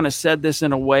Teddy kind of said this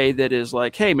in a way that is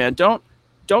like, hey, man, don't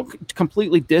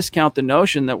completely discount the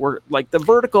notion that we're like the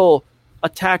vertical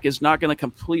attack is not going to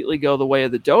completely go the way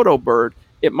of the dodo bird.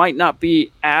 It might not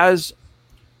be as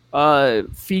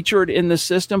featured in the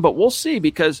system, but we'll see,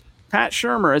 because Pat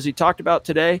Shurmur, as he talked about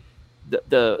today,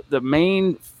 the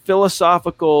main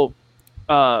philosophical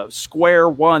square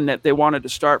one that they wanted to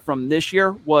start from this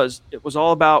year was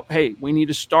all about, hey, we need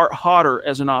to start hotter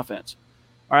as an offense.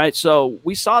 All right, so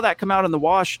we saw that come out in the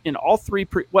wash in all three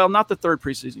not the third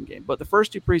preseason game, but the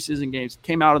first two preseason games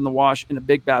came out in the wash in a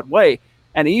big bad way.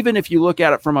 And even if you look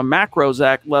at it from a macro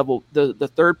Zach level,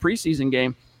 the third preseason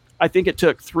game, I think it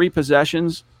took 3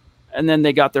 possessions and then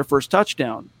they got their first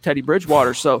touchdown, Teddy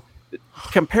Bridgewater. So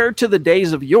compared to the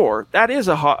days of yore, that is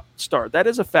a hot start. That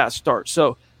is a fast start.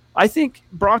 So I think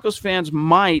Broncos fans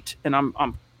might, and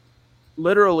I'm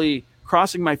literally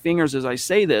crossing my fingers as I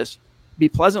say this, be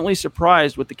pleasantly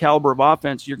surprised with the caliber of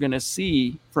offense you're going to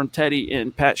see from Teddy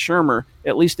and Pat Shurmur,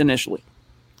 at least initially.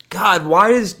 God, why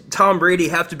does Tom Brady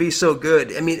have to be so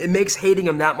good? I mean, it makes hating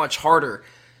him that much harder.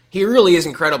 He really is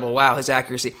incredible. Wow, his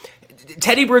accuracy.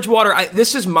 Teddy Bridgewater,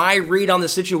 this is my read on the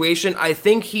situation. I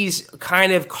think he's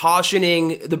kind of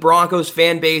cautioning the Broncos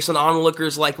fan base and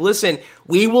onlookers like, listen,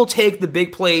 we will take the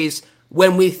big plays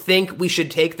when we think we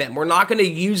should take them. We're not going to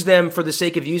use them for the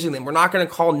sake of using them. We're not going to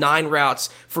call 9 routes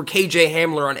for KJ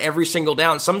Hamler on every single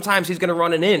down. Sometimes he's going to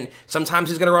run an in. Sometimes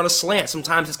he's going to run a slant.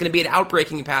 Sometimes it's going to be an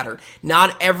outbreaking pattern.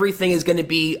 Not everything is going to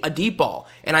be a deep ball.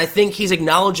 And I think he's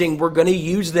acknowledging we're going to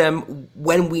use them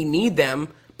when we need them,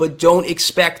 but don't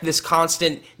expect this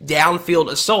constant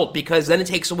downfield assault, because then it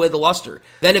takes away the luster.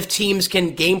 Then if teams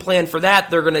can game plan for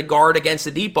that, they're going to guard against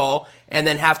the deep ball, and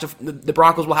then the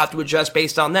Broncos will have to adjust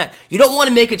based on that. You don't want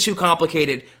to make it too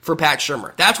complicated for Pat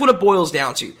Shurmur. That's what it boils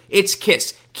down to. It's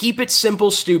KISS. Keep it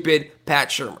simple, stupid, Pat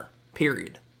Shurmur.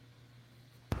 Period.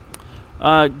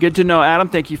 Good to know, Adam.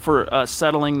 Thank you for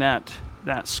settling that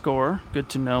score. Good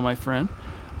to know, my friend.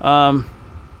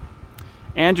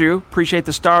 Andrew, appreciate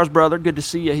the stars, brother. Good to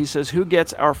see you. He says, who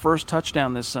gets our first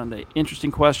touchdown this Sunday? Interesting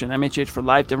question. MHH for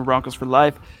life, Denver Broncos for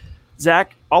life.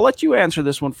 Zach, I'll let you answer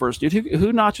this one first, dude.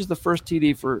 Who notches the first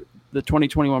TD for the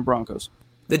 2021 Broncos?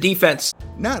 The defense.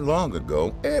 Not long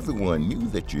ago, everyone knew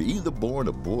that you're either born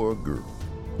a boy or girl.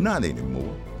 Not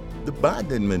anymore. The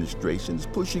Biden administration is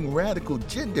pushing radical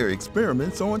gender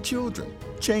experiments on children,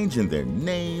 changing their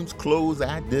names, clothes,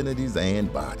 identities,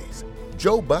 and bodies.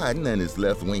 Joe Biden and his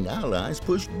left-wing allies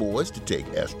push boys to take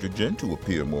estrogen to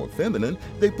appear more feminine.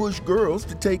 They push girls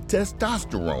to take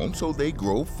testosterone so they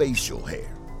grow facial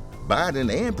hair.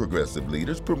 Biden and progressive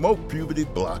leaders promote puberty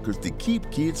blockers to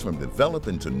keep kids from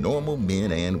developing to normal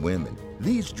men and women.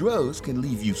 These drugs can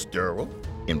leave you sterile,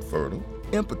 infertile,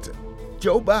 impotent.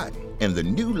 Joe Biden and the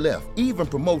new left even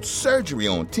promote surgery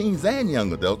on teens and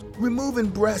young adults, removing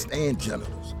breast and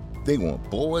genitals. They want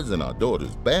boys in our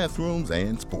daughters' bathrooms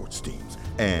and sports teams.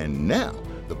 And now,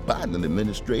 the Biden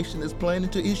administration is planning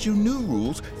to issue new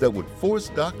rules that would force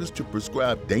doctors to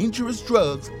prescribe dangerous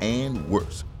drugs and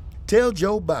worse. Tell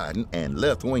Joe Biden and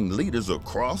left-wing leaders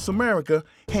across America,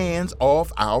 hands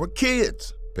off our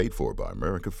kids. Paid for by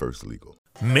America First Legal.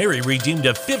 Mary redeemed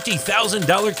a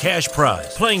 $50,000 cash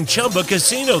prize playing Chumba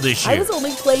Casino this year. I was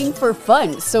only playing for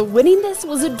fun, so winning this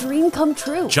was a dream come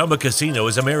true. Chumba Casino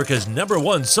is America's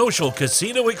 #1 social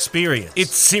casino experience.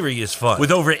 It's serious fun.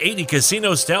 With over 80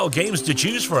 casino-style games to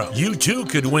choose from, you too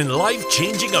could win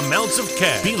life-changing amounts of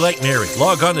cash. Be like Mary.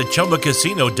 Log on to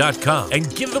ChumbaCasino.com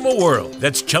and give them a whirl.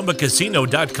 That's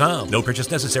ChumbaCasino.com. No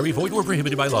purchase necessary. Void or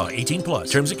prohibited by law.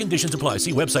 18+. Terms and conditions apply.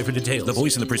 See website for details. The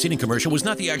voice in the preceding commercial was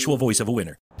not the actual voice of a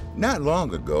winner. Not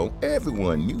long ago,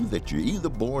 everyone knew that you're either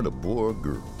born a boy or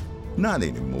girl. Not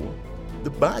anymore. The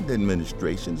Biden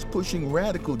administration is pushing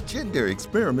radical gender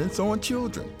experiments on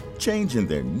children, changing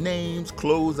their names,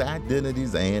 clothes,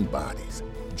 identities, and bodies.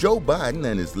 Joe Biden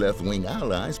and his left-wing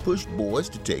allies push boys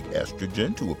to take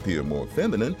estrogen to appear more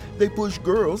feminine. They push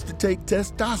girls to take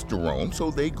testosterone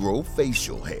so they grow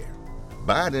facial hair.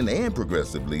 Biden and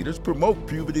progressive leaders promote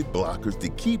puberty blockers to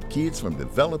keep kids from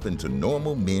developing to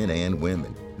normal men and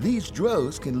women. These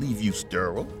drugs can leave you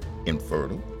sterile,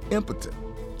 infertile, impotent.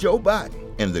 Joe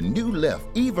Biden and the new left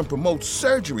even promote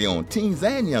surgery on teens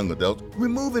and young adults,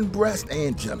 removing breast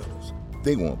and genitals.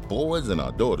 They want boys in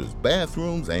our daughters'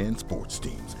 bathrooms and sports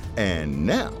teams. And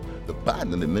now, the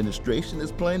Biden administration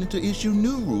is planning to issue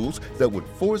new rules that would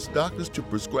force doctors to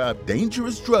prescribe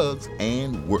dangerous drugs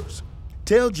and worse.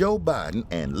 Tell Joe Biden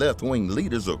and left-wing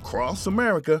leaders across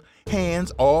America,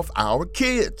 hands off our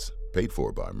kids. Paid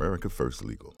for by America First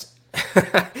Legal.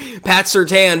 Pat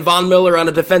Surtain, Von Miller on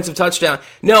a defensive touchdown.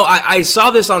 No, I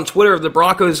saw this on Twitter. The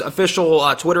Broncos'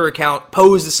 official Twitter account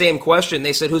posed the same question.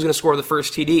 They said, who's going to score the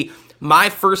first TD? My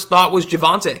first thought was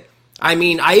Javonte. I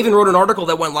mean, I even wrote an article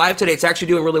that went live today. It's actually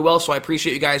doing really well, so I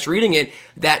appreciate you guys reading it,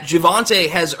 that Javonte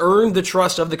has earned the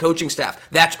trust of the coaching staff.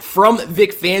 That's from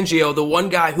Vic Fangio, the one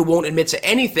guy who won't admit to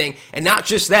anything. And not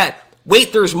just that,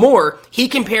 wait, there's more. He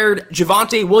compared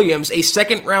Javonte Williams, a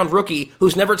second-round rookie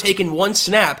who's never taken one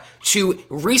snap, to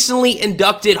recently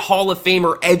inducted Hall of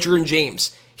Famer Edgerrin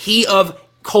James, he of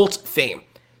Colt fame.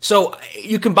 So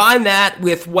you combine that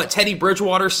with what Teddy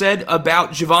Bridgewater said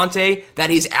about Javonte,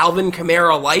 that he's Alvin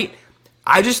Kamara light.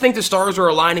 I just think the stars are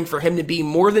aligning for him to be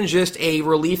more than just a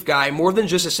relief guy, more than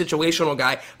just a situational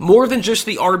guy, more than just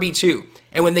the RB2.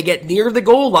 And when they get near the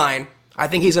goal line, I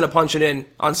think he's going to punch it in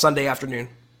on Sunday afternoon.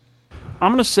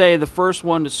 I'm going to say the first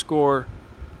one to score,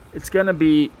 it's going to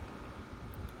be,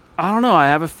 I don't know, I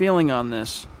have a feeling on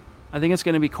this. I think it's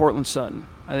going to be Courtland Sutton.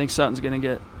 I think Sutton's going to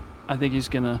get, I think he's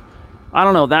going to, I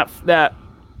don't know, that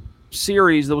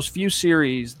series, those few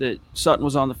series that Sutton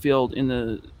was on the field in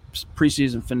the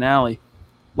preseason finale,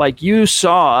 like you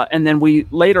saw, and then we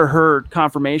later heard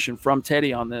confirmation from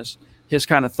Teddy on this, his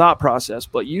kind of thought process,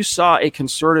 but you saw a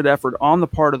concerted effort on the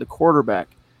part of the quarterback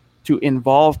to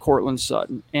involve Courtland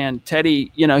Sutton. And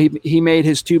Teddy, you know, he made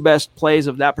his two best plays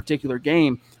of that particular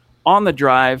game on the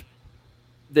drive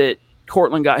that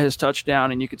Courtland got his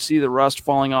touchdown, and you could see the rust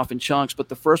falling off in chunks. But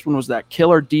the first one was that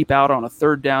killer deep out on a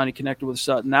third down. He connected with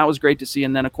Sutton. That was great to see.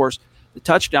 And then, of course, the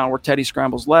touchdown where Teddy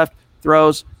scrambles left,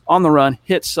 throws on the run,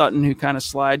 hits Sutton, who kind of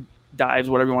slide dives,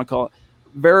 whatever you want to call it.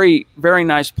 Very, very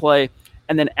nice play.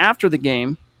 And then after the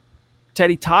game,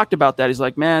 Teddy talked about that. He's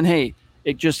like, man, hey,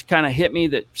 it just kind of hit me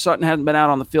that Sutton hasn't been out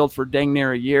on the field for dang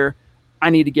near a year. I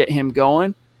need to get him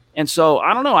going. And so,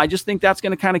 I don't know. I just think that's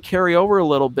going to kind of carry over a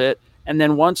little bit. And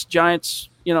then once Giants,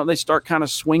 you know, they start kind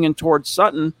of swinging towards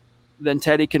Sutton, then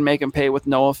Teddy can make him pay with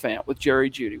Noah Fant, with Jerry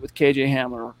Jeudy, with KJ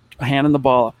Hamler, handing the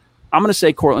ball. I'm going to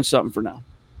say Courtland Sutton for now.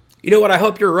 You know what? I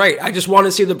hope you're right. I just want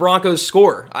to see the Broncos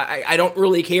score. I don't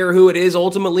really care who it is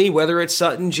ultimately, whether it's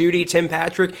Sutton, Jeudy, Tim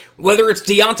Patrick, whether it's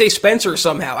Deontay Spencer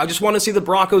somehow. I just want to see the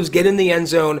Broncos get in the end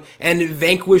zone and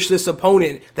vanquish this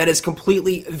opponent that is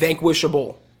completely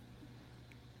vanquishable.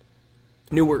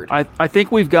 New word. I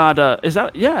think we've got,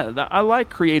 I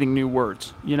like creating new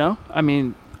words, you know? I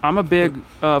mean, I'm a big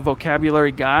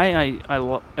vocabulary guy.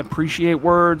 I appreciate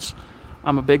words.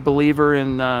 I'm a big believer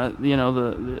in the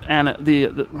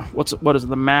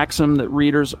maxim that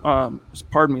readers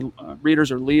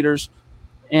readers are leaders,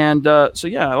 and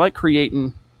I like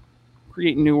creating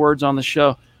new words on the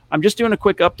show. I'm just doing a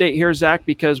quick update here, Zach,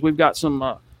 because we've got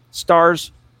some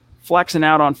stars flexing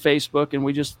out on Facebook, and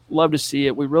we just love to see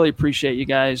it. We really appreciate you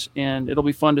guys, and it'll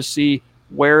be fun to see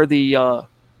where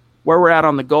we're at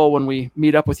on the goal when we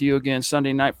meet up with you again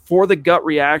Sunday night for the gut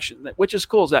reaction, which is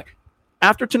cool, Zach.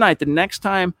 After tonight, the next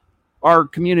time our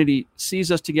community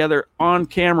sees us together on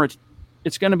camera,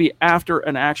 it's going to be after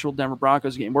an actual Denver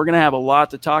Broncos game. We're going to have a lot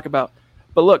to talk about.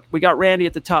 But look, we got Randy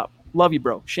at the top. Love you,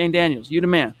 bro. Shane Daniels, you the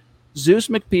man. Zeus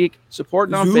McPeak,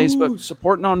 supporting on Facebook,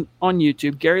 supporting on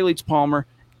YouTube. Gary Leeds Palmer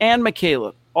and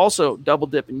Michaela, also double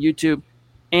dipping YouTube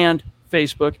and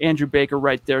Facebook. Andrew Baker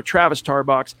right there. Travis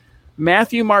Tarbox.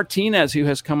 Matthew Martinez, who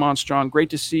has come on strong.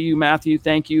 Great to see you, Matthew.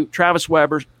 Thank you. Travis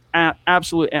Weber,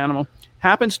 absolute animal.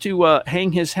 Happens to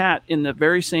hang his hat in the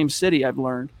very same city, I've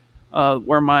learned,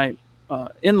 where my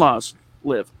in-laws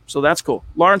live. So that's cool.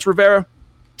 Lawrence Rivera,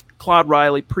 Claude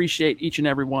Riley, appreciate each and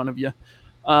every one of you.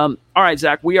 All right,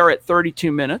 Zach, we are at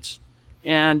 32 minutes.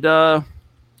 And I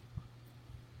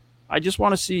just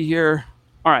want to see here.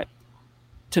 All right.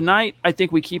 Tonight, I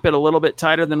think we keep it a little bit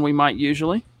tighter than we might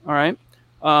usually. All right.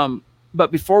 But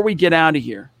before we get out of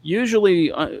here,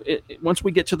 usually once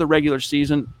we get to the regular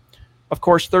season, of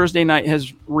course, Thursday night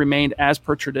has remained as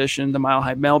per tradition, the Mile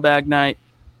High Mailbag night.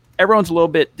 Everyone's a little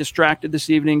bit distracted this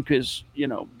evening because,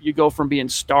 you go from being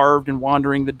starved and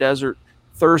wandering the desert,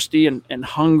 thirsty and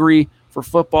hungry for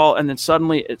football, and then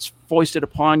suddenly it's foisted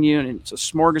upon you, and it's a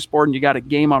smorgasbord, and you got a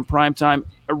game on primetime,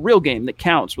 a real game that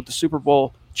counts with the Super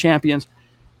Bowl champions.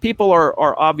 People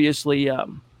are obviously,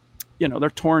 they're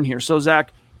torn here. So,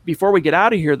 Zach, before we get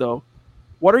out of here, though,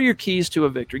 what are your keys to a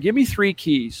victory? Give me 3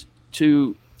 keys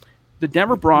to the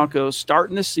Denver Broncos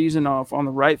starting this season off on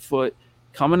the right foot,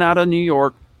 coming out of New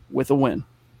York with a win.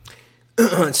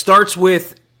 It starts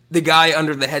with the guy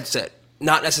under the headset,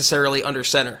 not necessarily under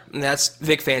center, and that's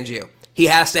Vic Fangio. He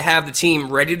has to have the team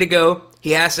ready to go.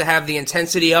 He has to have the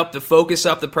intensity up, the focus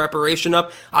up, the preparation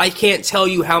up. I can't tell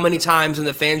you how many times in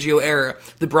the Fangio era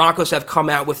the Broncos have come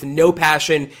out with no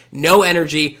passion, no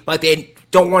energy, like they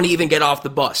don't want to even get off the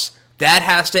bus. That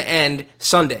has to end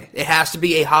Sunday. It has to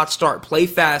be a hot start. Play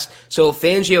fast. So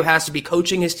Fangio has to be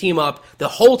coaching his team up, the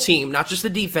whole team, not just the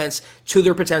defense, to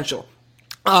their potential.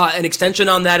 An extension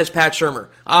on that is Pat Shurmur.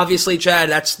 Obviously, Chad,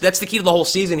 that's the key to the whole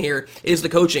season here is the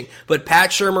coaching. But Pat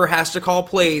Shurmur has to call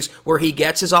plays where he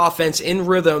gets his offense in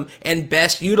rhythm and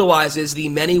best utilizes the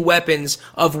many weapons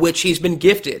of which he's been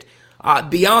gifted.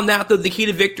 Beyond that, though, the key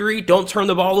to victory, don't turn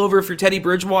the ball over if you're Teddy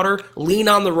Bridgewater. Lean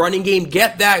on the running game.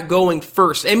 Get that going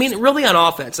first. I mean, really on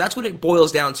offense. That's what it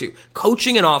boils down to.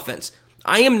 Coaching and offense.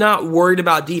 I am not worried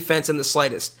about defense in the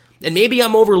slightest. And maybe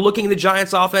I'm overlooking the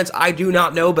Giants' offense. I do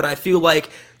not know, but I feel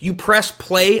like you press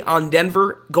play on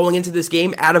Denver going into this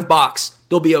game out of box.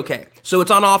 They'll be okay. So it's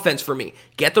on offense for me.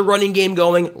 Get the running game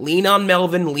going. Lean on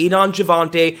Melvin. Lean on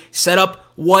Javonte. Set up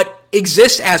what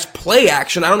exists as play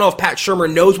action. I don't know if Pat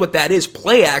Shurmur knows what that is,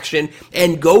 play action,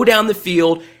 and go down the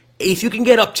field. If you can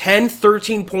get up 10,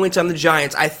 13 points on the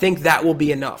Giants, I think that will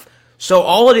be enough. So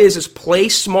all it is play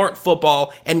smart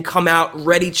football and come out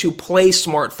ready to play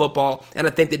smart football, and I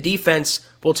think the defense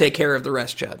will take care of the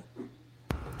rest, Chad.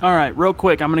 All right, real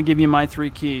quick, I'm going to give you my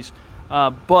 3 keys,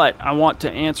 but I want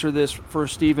to answer this for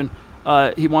Steven.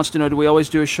 He wants to know, do we always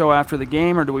do a show after the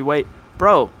game, or do we wait?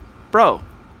 Bro,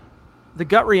 the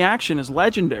gut reaction is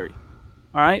legendary,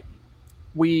 all right?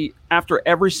 We, after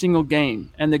every single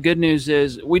game, and the good news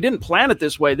is we didn't plan it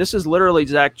this way. This is literally,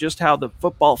 Zach, just how the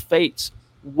football fates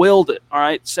willed it, all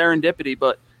right? Serendipity.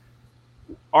 But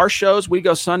our shows, we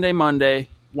go Sunday, Monday,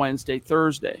 Wednesday,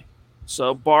 Thursday.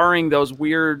 So barring those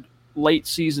weird late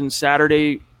season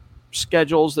Saturday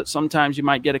schedules that sometimes you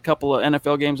might get a couple of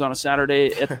NFL games on a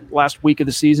Saturday at last week of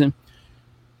the season,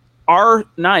 our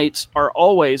nights are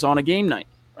always on a game night,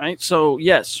 right? So,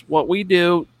 yes, what we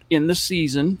do in the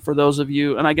season, for those of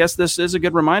you, and I guess this is a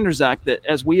good reminder, Zach, that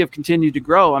as we have continued to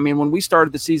grow, I mean, when we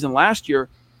started the season last year,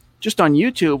 just on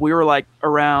YouTube, we were like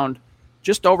around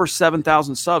just over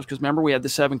 7,000 subs because remember we had the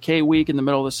 7K week in the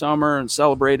middle of the summer and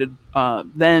celebrated.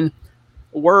 Then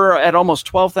we're at almost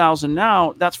 12,000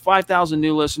 now. That's 5,000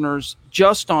 new listeners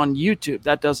just on YouTube.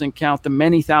 That doesn't count the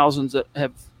many thousands that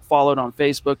have followed on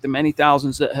Facebook, the many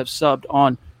thousands that have subbed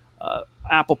on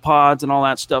Apple Pods and all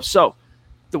that stuff. So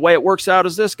the way it works out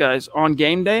is this, guys. On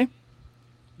game day,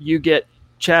 you get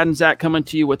Chad and Zach coming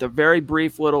to you with a very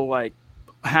brief little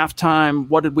halftime.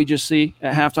 What did we just see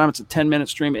at halftime? It's a 10-minute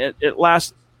stream. It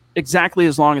lasts exactly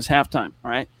as long as halftime,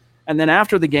 all right? And then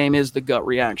after the game is the gut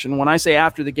reaction. When I say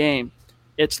after the game,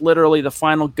 it's literally the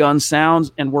final gun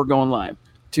sounds, and we're going live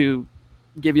to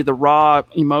give you the raw,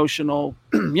 emotional,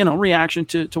 reaction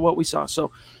to what we saw.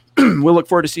 So we'll look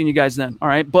forward to seeing you guys then, all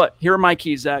right? But here are my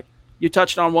keys, Zach. You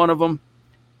touched on one of them.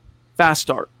 Fast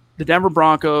start. The Denver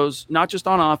Broncos, not just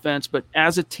on offense, but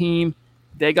as a team,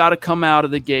 they got to come out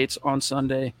of the gates on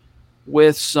Sunday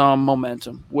with some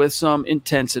momentum, with some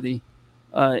intensity.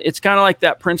 It's kind of like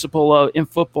that principle in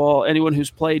football. Anyone who's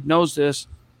played knows this.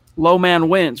 Low man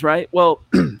wins, right? Well,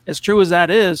 as true as that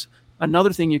is,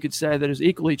 another thing you could say that is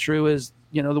equally true is,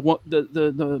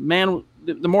 the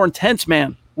more intense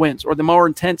man wins, or the more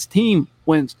intense team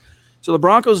wins. So the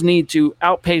Broncos need to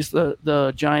outpace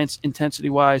the Giants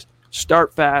intensity-wise,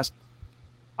 start fast.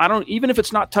 Even if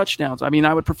it's not touchdowns, I mean,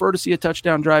 I would prefer to see a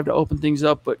touchdown drive to open things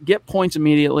up, but get points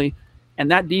immediately. And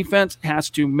that defense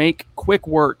has to make quick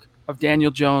work of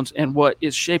Daniel Jones and what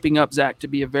is shaping up, Zach, to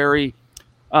be a very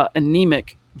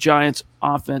anemic Giants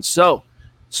offense. So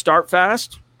start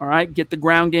fast, all right? Get the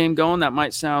ground game going. That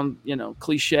might sound,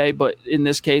 cliche, but in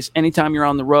this case, anytime you're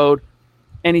on the road,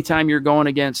 anytime you're going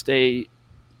against a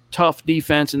tough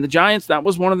defense, and the Giants, that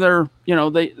was one of their,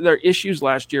 their issues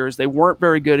last year is they weren't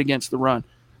very good against the run.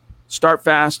 Start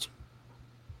fast,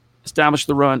 establish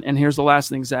the run, and here's the last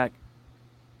thing, Zach.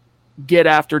 Get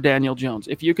after Daniel Jones.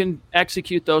 If you can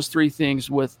execute those three things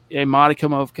with a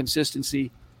modicum of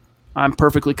consistency, I'm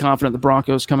perfectly confident the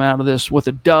Broncos come out of this with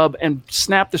a dub and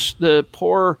snap the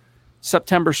poor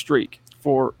September streak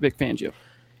for Vic Fangio.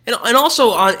 And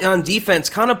also on defense,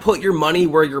 kind of put your money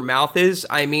where your mouth is.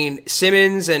 I mean,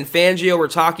 Simmons and Fangio were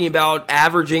talking about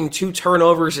averaging 2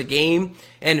 turnovers a game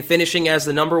and finishing as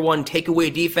the number 1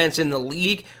 takeaway defense in the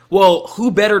league. Well,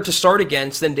 who better to start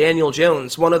against than Daniel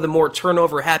Jones, one of the more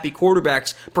turnover-happy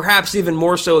quarterbacks, perhaps even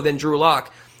more so than Drew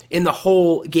Lock, in the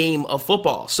whole game of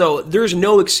football. So there's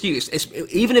no excuse,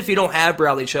 even if you don't have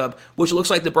Bradley Chubb, which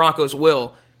looks like the Broncos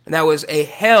will. And that was a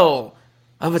hell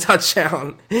of a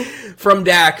touchdown from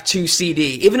Dak to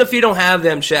CD. Even if you don't have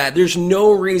them, Chad, there's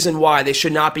no reason why they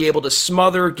should not be able to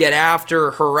smother, get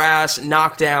after, harass,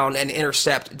 knock down, and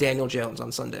intercept Daniel Jones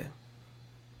on Sunday.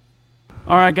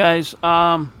 All right, guys.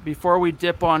 Before we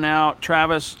dip on out,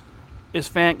 Travis, is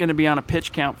Fant going to be on a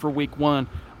pitch count for week 1?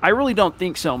 I really don't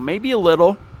think so. Maybe a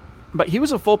little, but he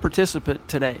was a full participant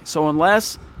today. So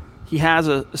unless he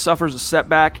suffers a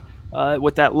setback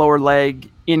with that lower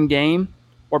leg in game,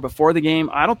 or before the game,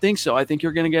 I don't think so. I think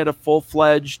you're going to get a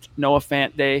full-fledged Noah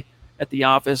Fant day at the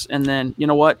office. And then, you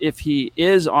know what? If he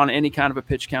is on any kind of a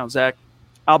pitch count, Zach,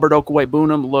 Albert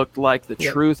Okwe-Boonham looked like the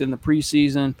truth in the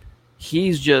preseason.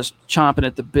 He's just chomping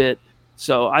at the bit.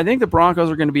 So I think the Broncos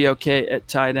are going to be okay at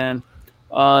tight end.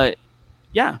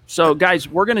 So, guys,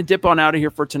 we're going to dip on out of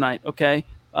here for tonight, okay?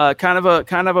 Kind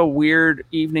of a weird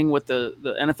evening with the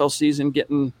NFL season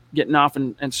getting off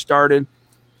and started.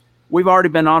 We've already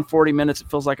been on 40 minutes. It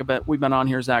feels like we've been on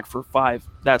here, Zach, for 5.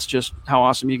 That's just how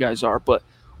awesome you guys are. But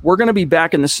we're going to be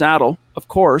back in the saddle, of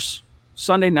course,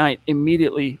 Sunday night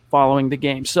immediately following the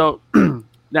game. So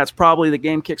that's probably the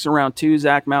game kicks around 2,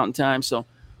 Zach, Mountain Time. So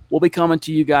we'll be coming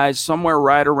to you guys somewhere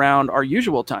right around our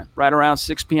usual time, right around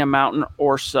 6 p.m. Mountain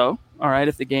or so. All right,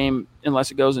 if the game,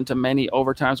 unless it goes into many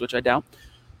overtimes, which I doubt.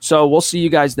 So we'll see you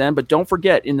guys then. But don't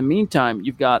forget, in the meantime,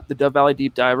 you've got the Dove Valley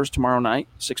Deep Divers tomorrow night,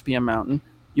 6 p.m. Mountain.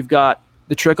 You've got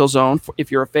the Trickle Zone. If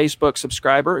you're a Facebook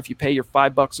subscriber, if you pay your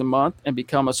 $5 a month and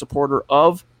become a supporter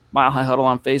of Mile High Huddle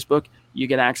on Facebook, you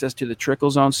get access to the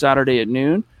Trickle Zone Saturday at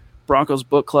noon, Broncos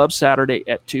Book Club Saturday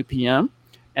at 2 p.m.,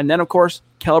 and then, of course,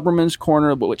 Kelberman's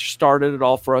Corner, which started it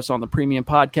all for us on the premium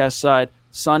podcast side,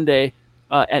 Sunday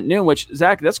at noon, which,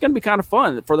 Zach, that's going to be kind of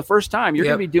fun. For the first time, you're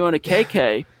going to be doing a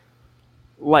KK,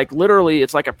 like literally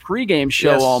it's like a pregame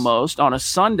show almost on a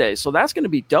Sunday. So that's going to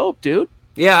be dope, dude.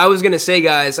 Yeah, I was going to say,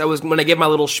 guys, when I give my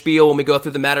little spiel when we go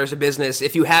through the matters of business,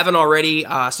 if you haven't already,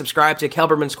 subscribe to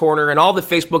Kelberman's Corner and all the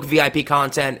Facebook VIP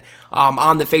content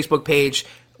on the Facebook page.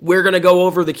 We're going to go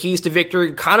over the keys to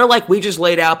victory, kind of like we just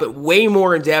laid out, but way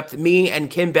more in depth. Me and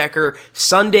Kim Becker,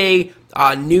 Sunday,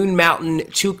 noon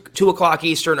Mountain, 2 o'clock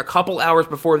Eastern, a couple hours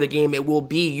before the game. It will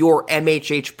be your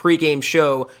MHH pregame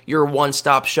show, your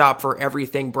one-stop shop for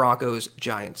everything Broncos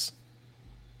Giants.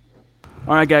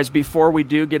 All right, guys, before we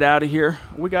do get out of here,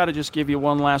 we got to just give you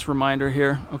one last reminder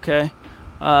here, okay?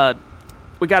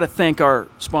 We got to thank our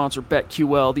sponsor,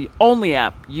 BetQL, the only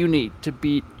app you need to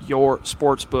beat your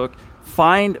sportsbook.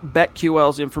 Find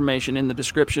BetQL's information in the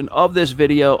description of this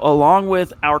video, along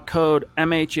with our code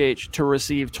MHH to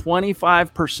receive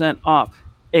 25% off,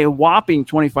 a whopping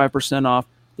 25% off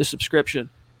the subscription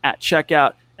at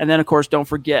checkout. And then, of course, don't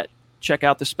forget, check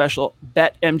out the special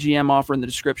BetMGM offer in the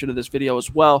description of this video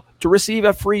as well to receive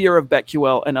a free year of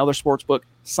BetQL and other sportsbook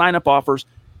sign-up offers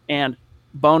and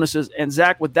bonuses. And,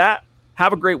 Zach, with that,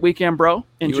 have a great weekend, bro.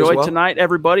 Enjoy tonight,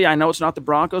 everybody. I know it's not the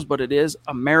Broncos, but it is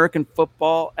American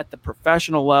football at the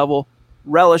professional level.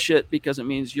 Relish it because it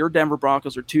means your Denver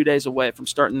Broncos are 2 days away from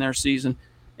starting their season.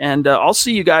 And I'll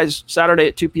see you guys Saturday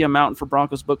at 2 p.m. Mountain for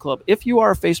Broncos Book Club. If you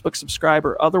are a Facebook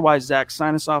subscriber, otherwise, Zach,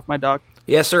 sign us off, my dog.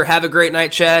 Yes, sir. Have a great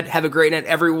night, Chad. Have a great night,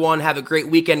 everyone. Have a great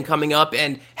weekend coming up,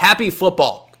 and happy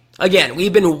football. Again,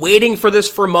 we've been waiting for this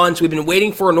for months. We've been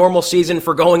waiting for a normal season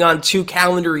for going on 2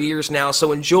 calendar years now,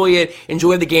 so enjoy it.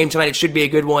 Enjoy the game tonight. It should be a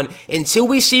good one. Until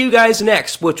we see you guys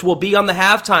next, which will be on the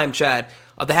halftime, Chad,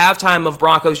 the halftime of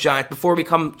Broncos Giants, before we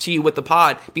come to you with the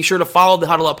pod, be sure to follow the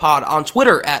Huddle Up Pod on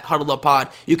Twitter at Huddle Up Pod.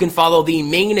 You can follow the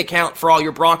main account for all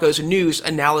your Broncos news,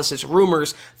 analysis,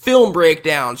 rumors, film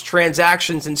breakdowns,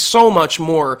 transactions, and so much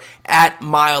more at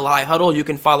Mile High Huddle. You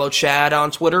can follow Chad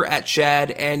on Twitter at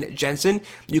Chad and Jensen.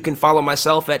 You can follow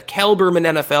myself at Kelberman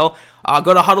NFL.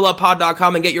 Go to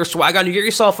huddleuppod.com and get your swag on. You get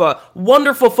yourself a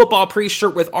wonderful football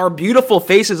pre-shirt with our beautiful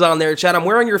faces on there, Chad. I'm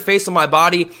wearing your face on my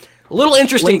body. A little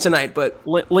interesting tonight, but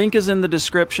link is in the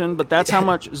description. But that's how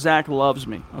much Zach loves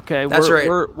me. Okay, that's right.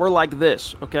 We're like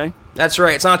this. Okay, that's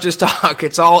right. It's not just talk;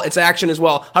 it's action as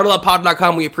well.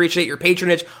 HuddleUpPod.com. We appreciate your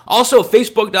patronage. Also,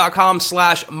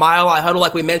 Facebook.com/Mile High Huddle.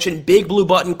 Like we mentioned, big blue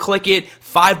button. Click it.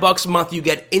 $5 a month. You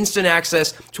get instant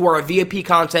access to our VIP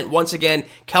content. Once again,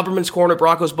 Kelberman's Corner,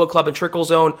 Broncos Book Club, and Trickle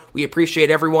Zone. We appreciate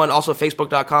everyone. Also,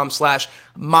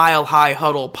 Facebook.com/Mile High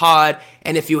Huddle Pod.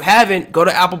 And if you haven't, go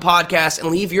to Apple Podcasts and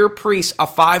leave your priest a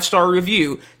 5-star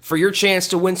review for your chance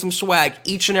to win some swag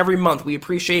each and every month. We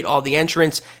appreciate all the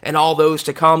entrants and all those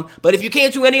to come. But if you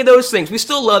can't do any of those things, we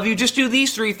still love you. Just do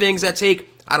these 3 things that take,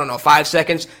 5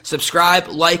 seconds. Subscribe,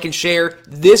 like, and share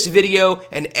this video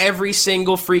and every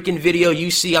single freaking video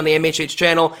you see on the MHH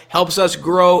channel. Helps us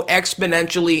grow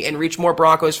exponentially and reach more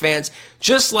Broncos fans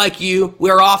just like you.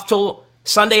 We're off till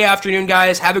Sunday afternoon,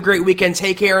 guys. Have a great weekend.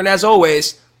 Take care. And as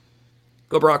always,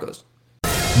 go Broncos.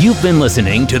 You've been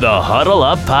listening to the Huddle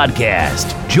Up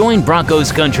Podcast. Join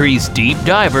Broncos Country's deep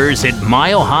divers at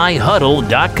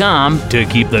milehighhuddle.com to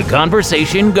keep the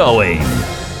conversation going.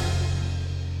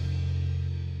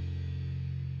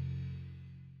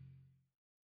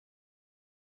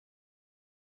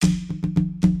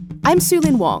 I'm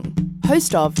Su-Lin Wong,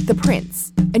 host of The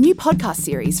Prince, a new podcast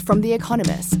series from The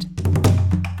Economist.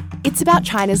 It's about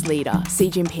China's leader, Xi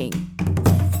Jinping.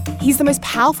 He's the most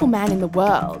powerful man in the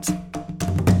world,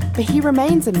 but he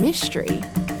remains a mystery.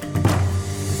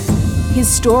 His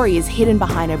story is hidden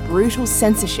behind a brutal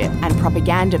censorship and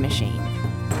propaganda machine.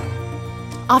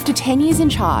 After 10 years in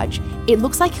charge, it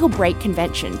looks like he'll break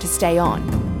convention to stay on,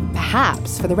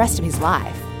 perhaps for the rest of his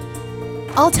life.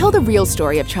 I'll tell the real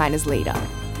story of China's leader,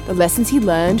 the lessons he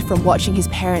learned from watching his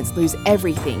parents lose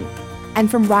everything and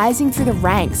from rising through the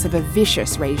ranks of a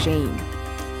vicious regime.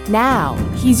 Now,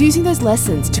 he's using those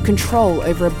lessons to control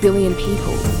over 1 billion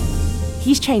people.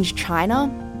 He's changed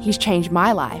China, he's changed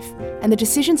my life, and the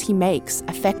decisions he makes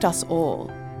affect us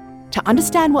all. To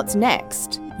understand what's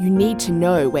next, you need to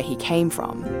know where he came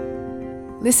from.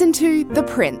 Listen to The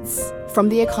Prince from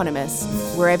The Economist,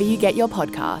 wherever you get your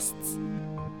podcasts.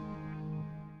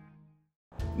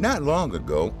 Not long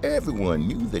ago, everyone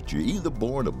knew that you're either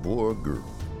born a boy or girl.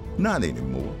 Not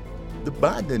anymore. The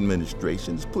Biden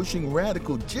administration is pushing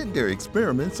radical gender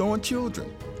experiments on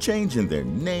children, changing their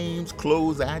names,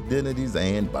 clothes, identities,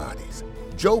 and bodies.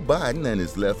 Joe Biden and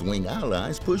his left-wing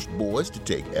allies push boys to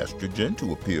take estrogen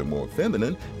to appear more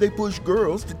feminine. They push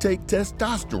girls to take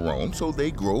testosterone so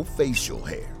they grow facial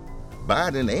hair.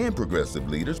 Biden and progressive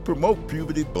leaders promote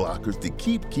puberty blockers to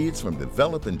keep kids from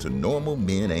developing to normal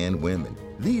men and women.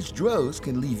 These drugs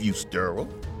can leave you sterile,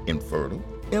 infertile,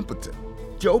 impotent.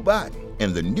 Joe Biden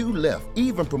and the new left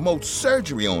even promote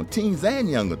surgery on teens and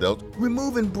young adults,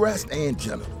 removing breasts and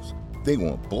genitals. They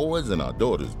want boys in our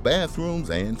daughters' bathrooms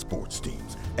and sports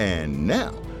teams. And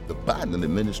now, the Biden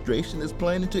administration is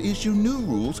planning to issue new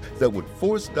rules that would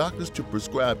force doctors to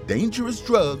prescribe dangerous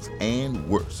drugs and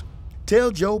worse. Tell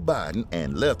Joe Biden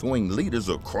and left-wing leaders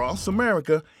across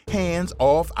America, hands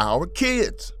off our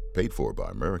kids. Paid for by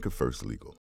America First Legal.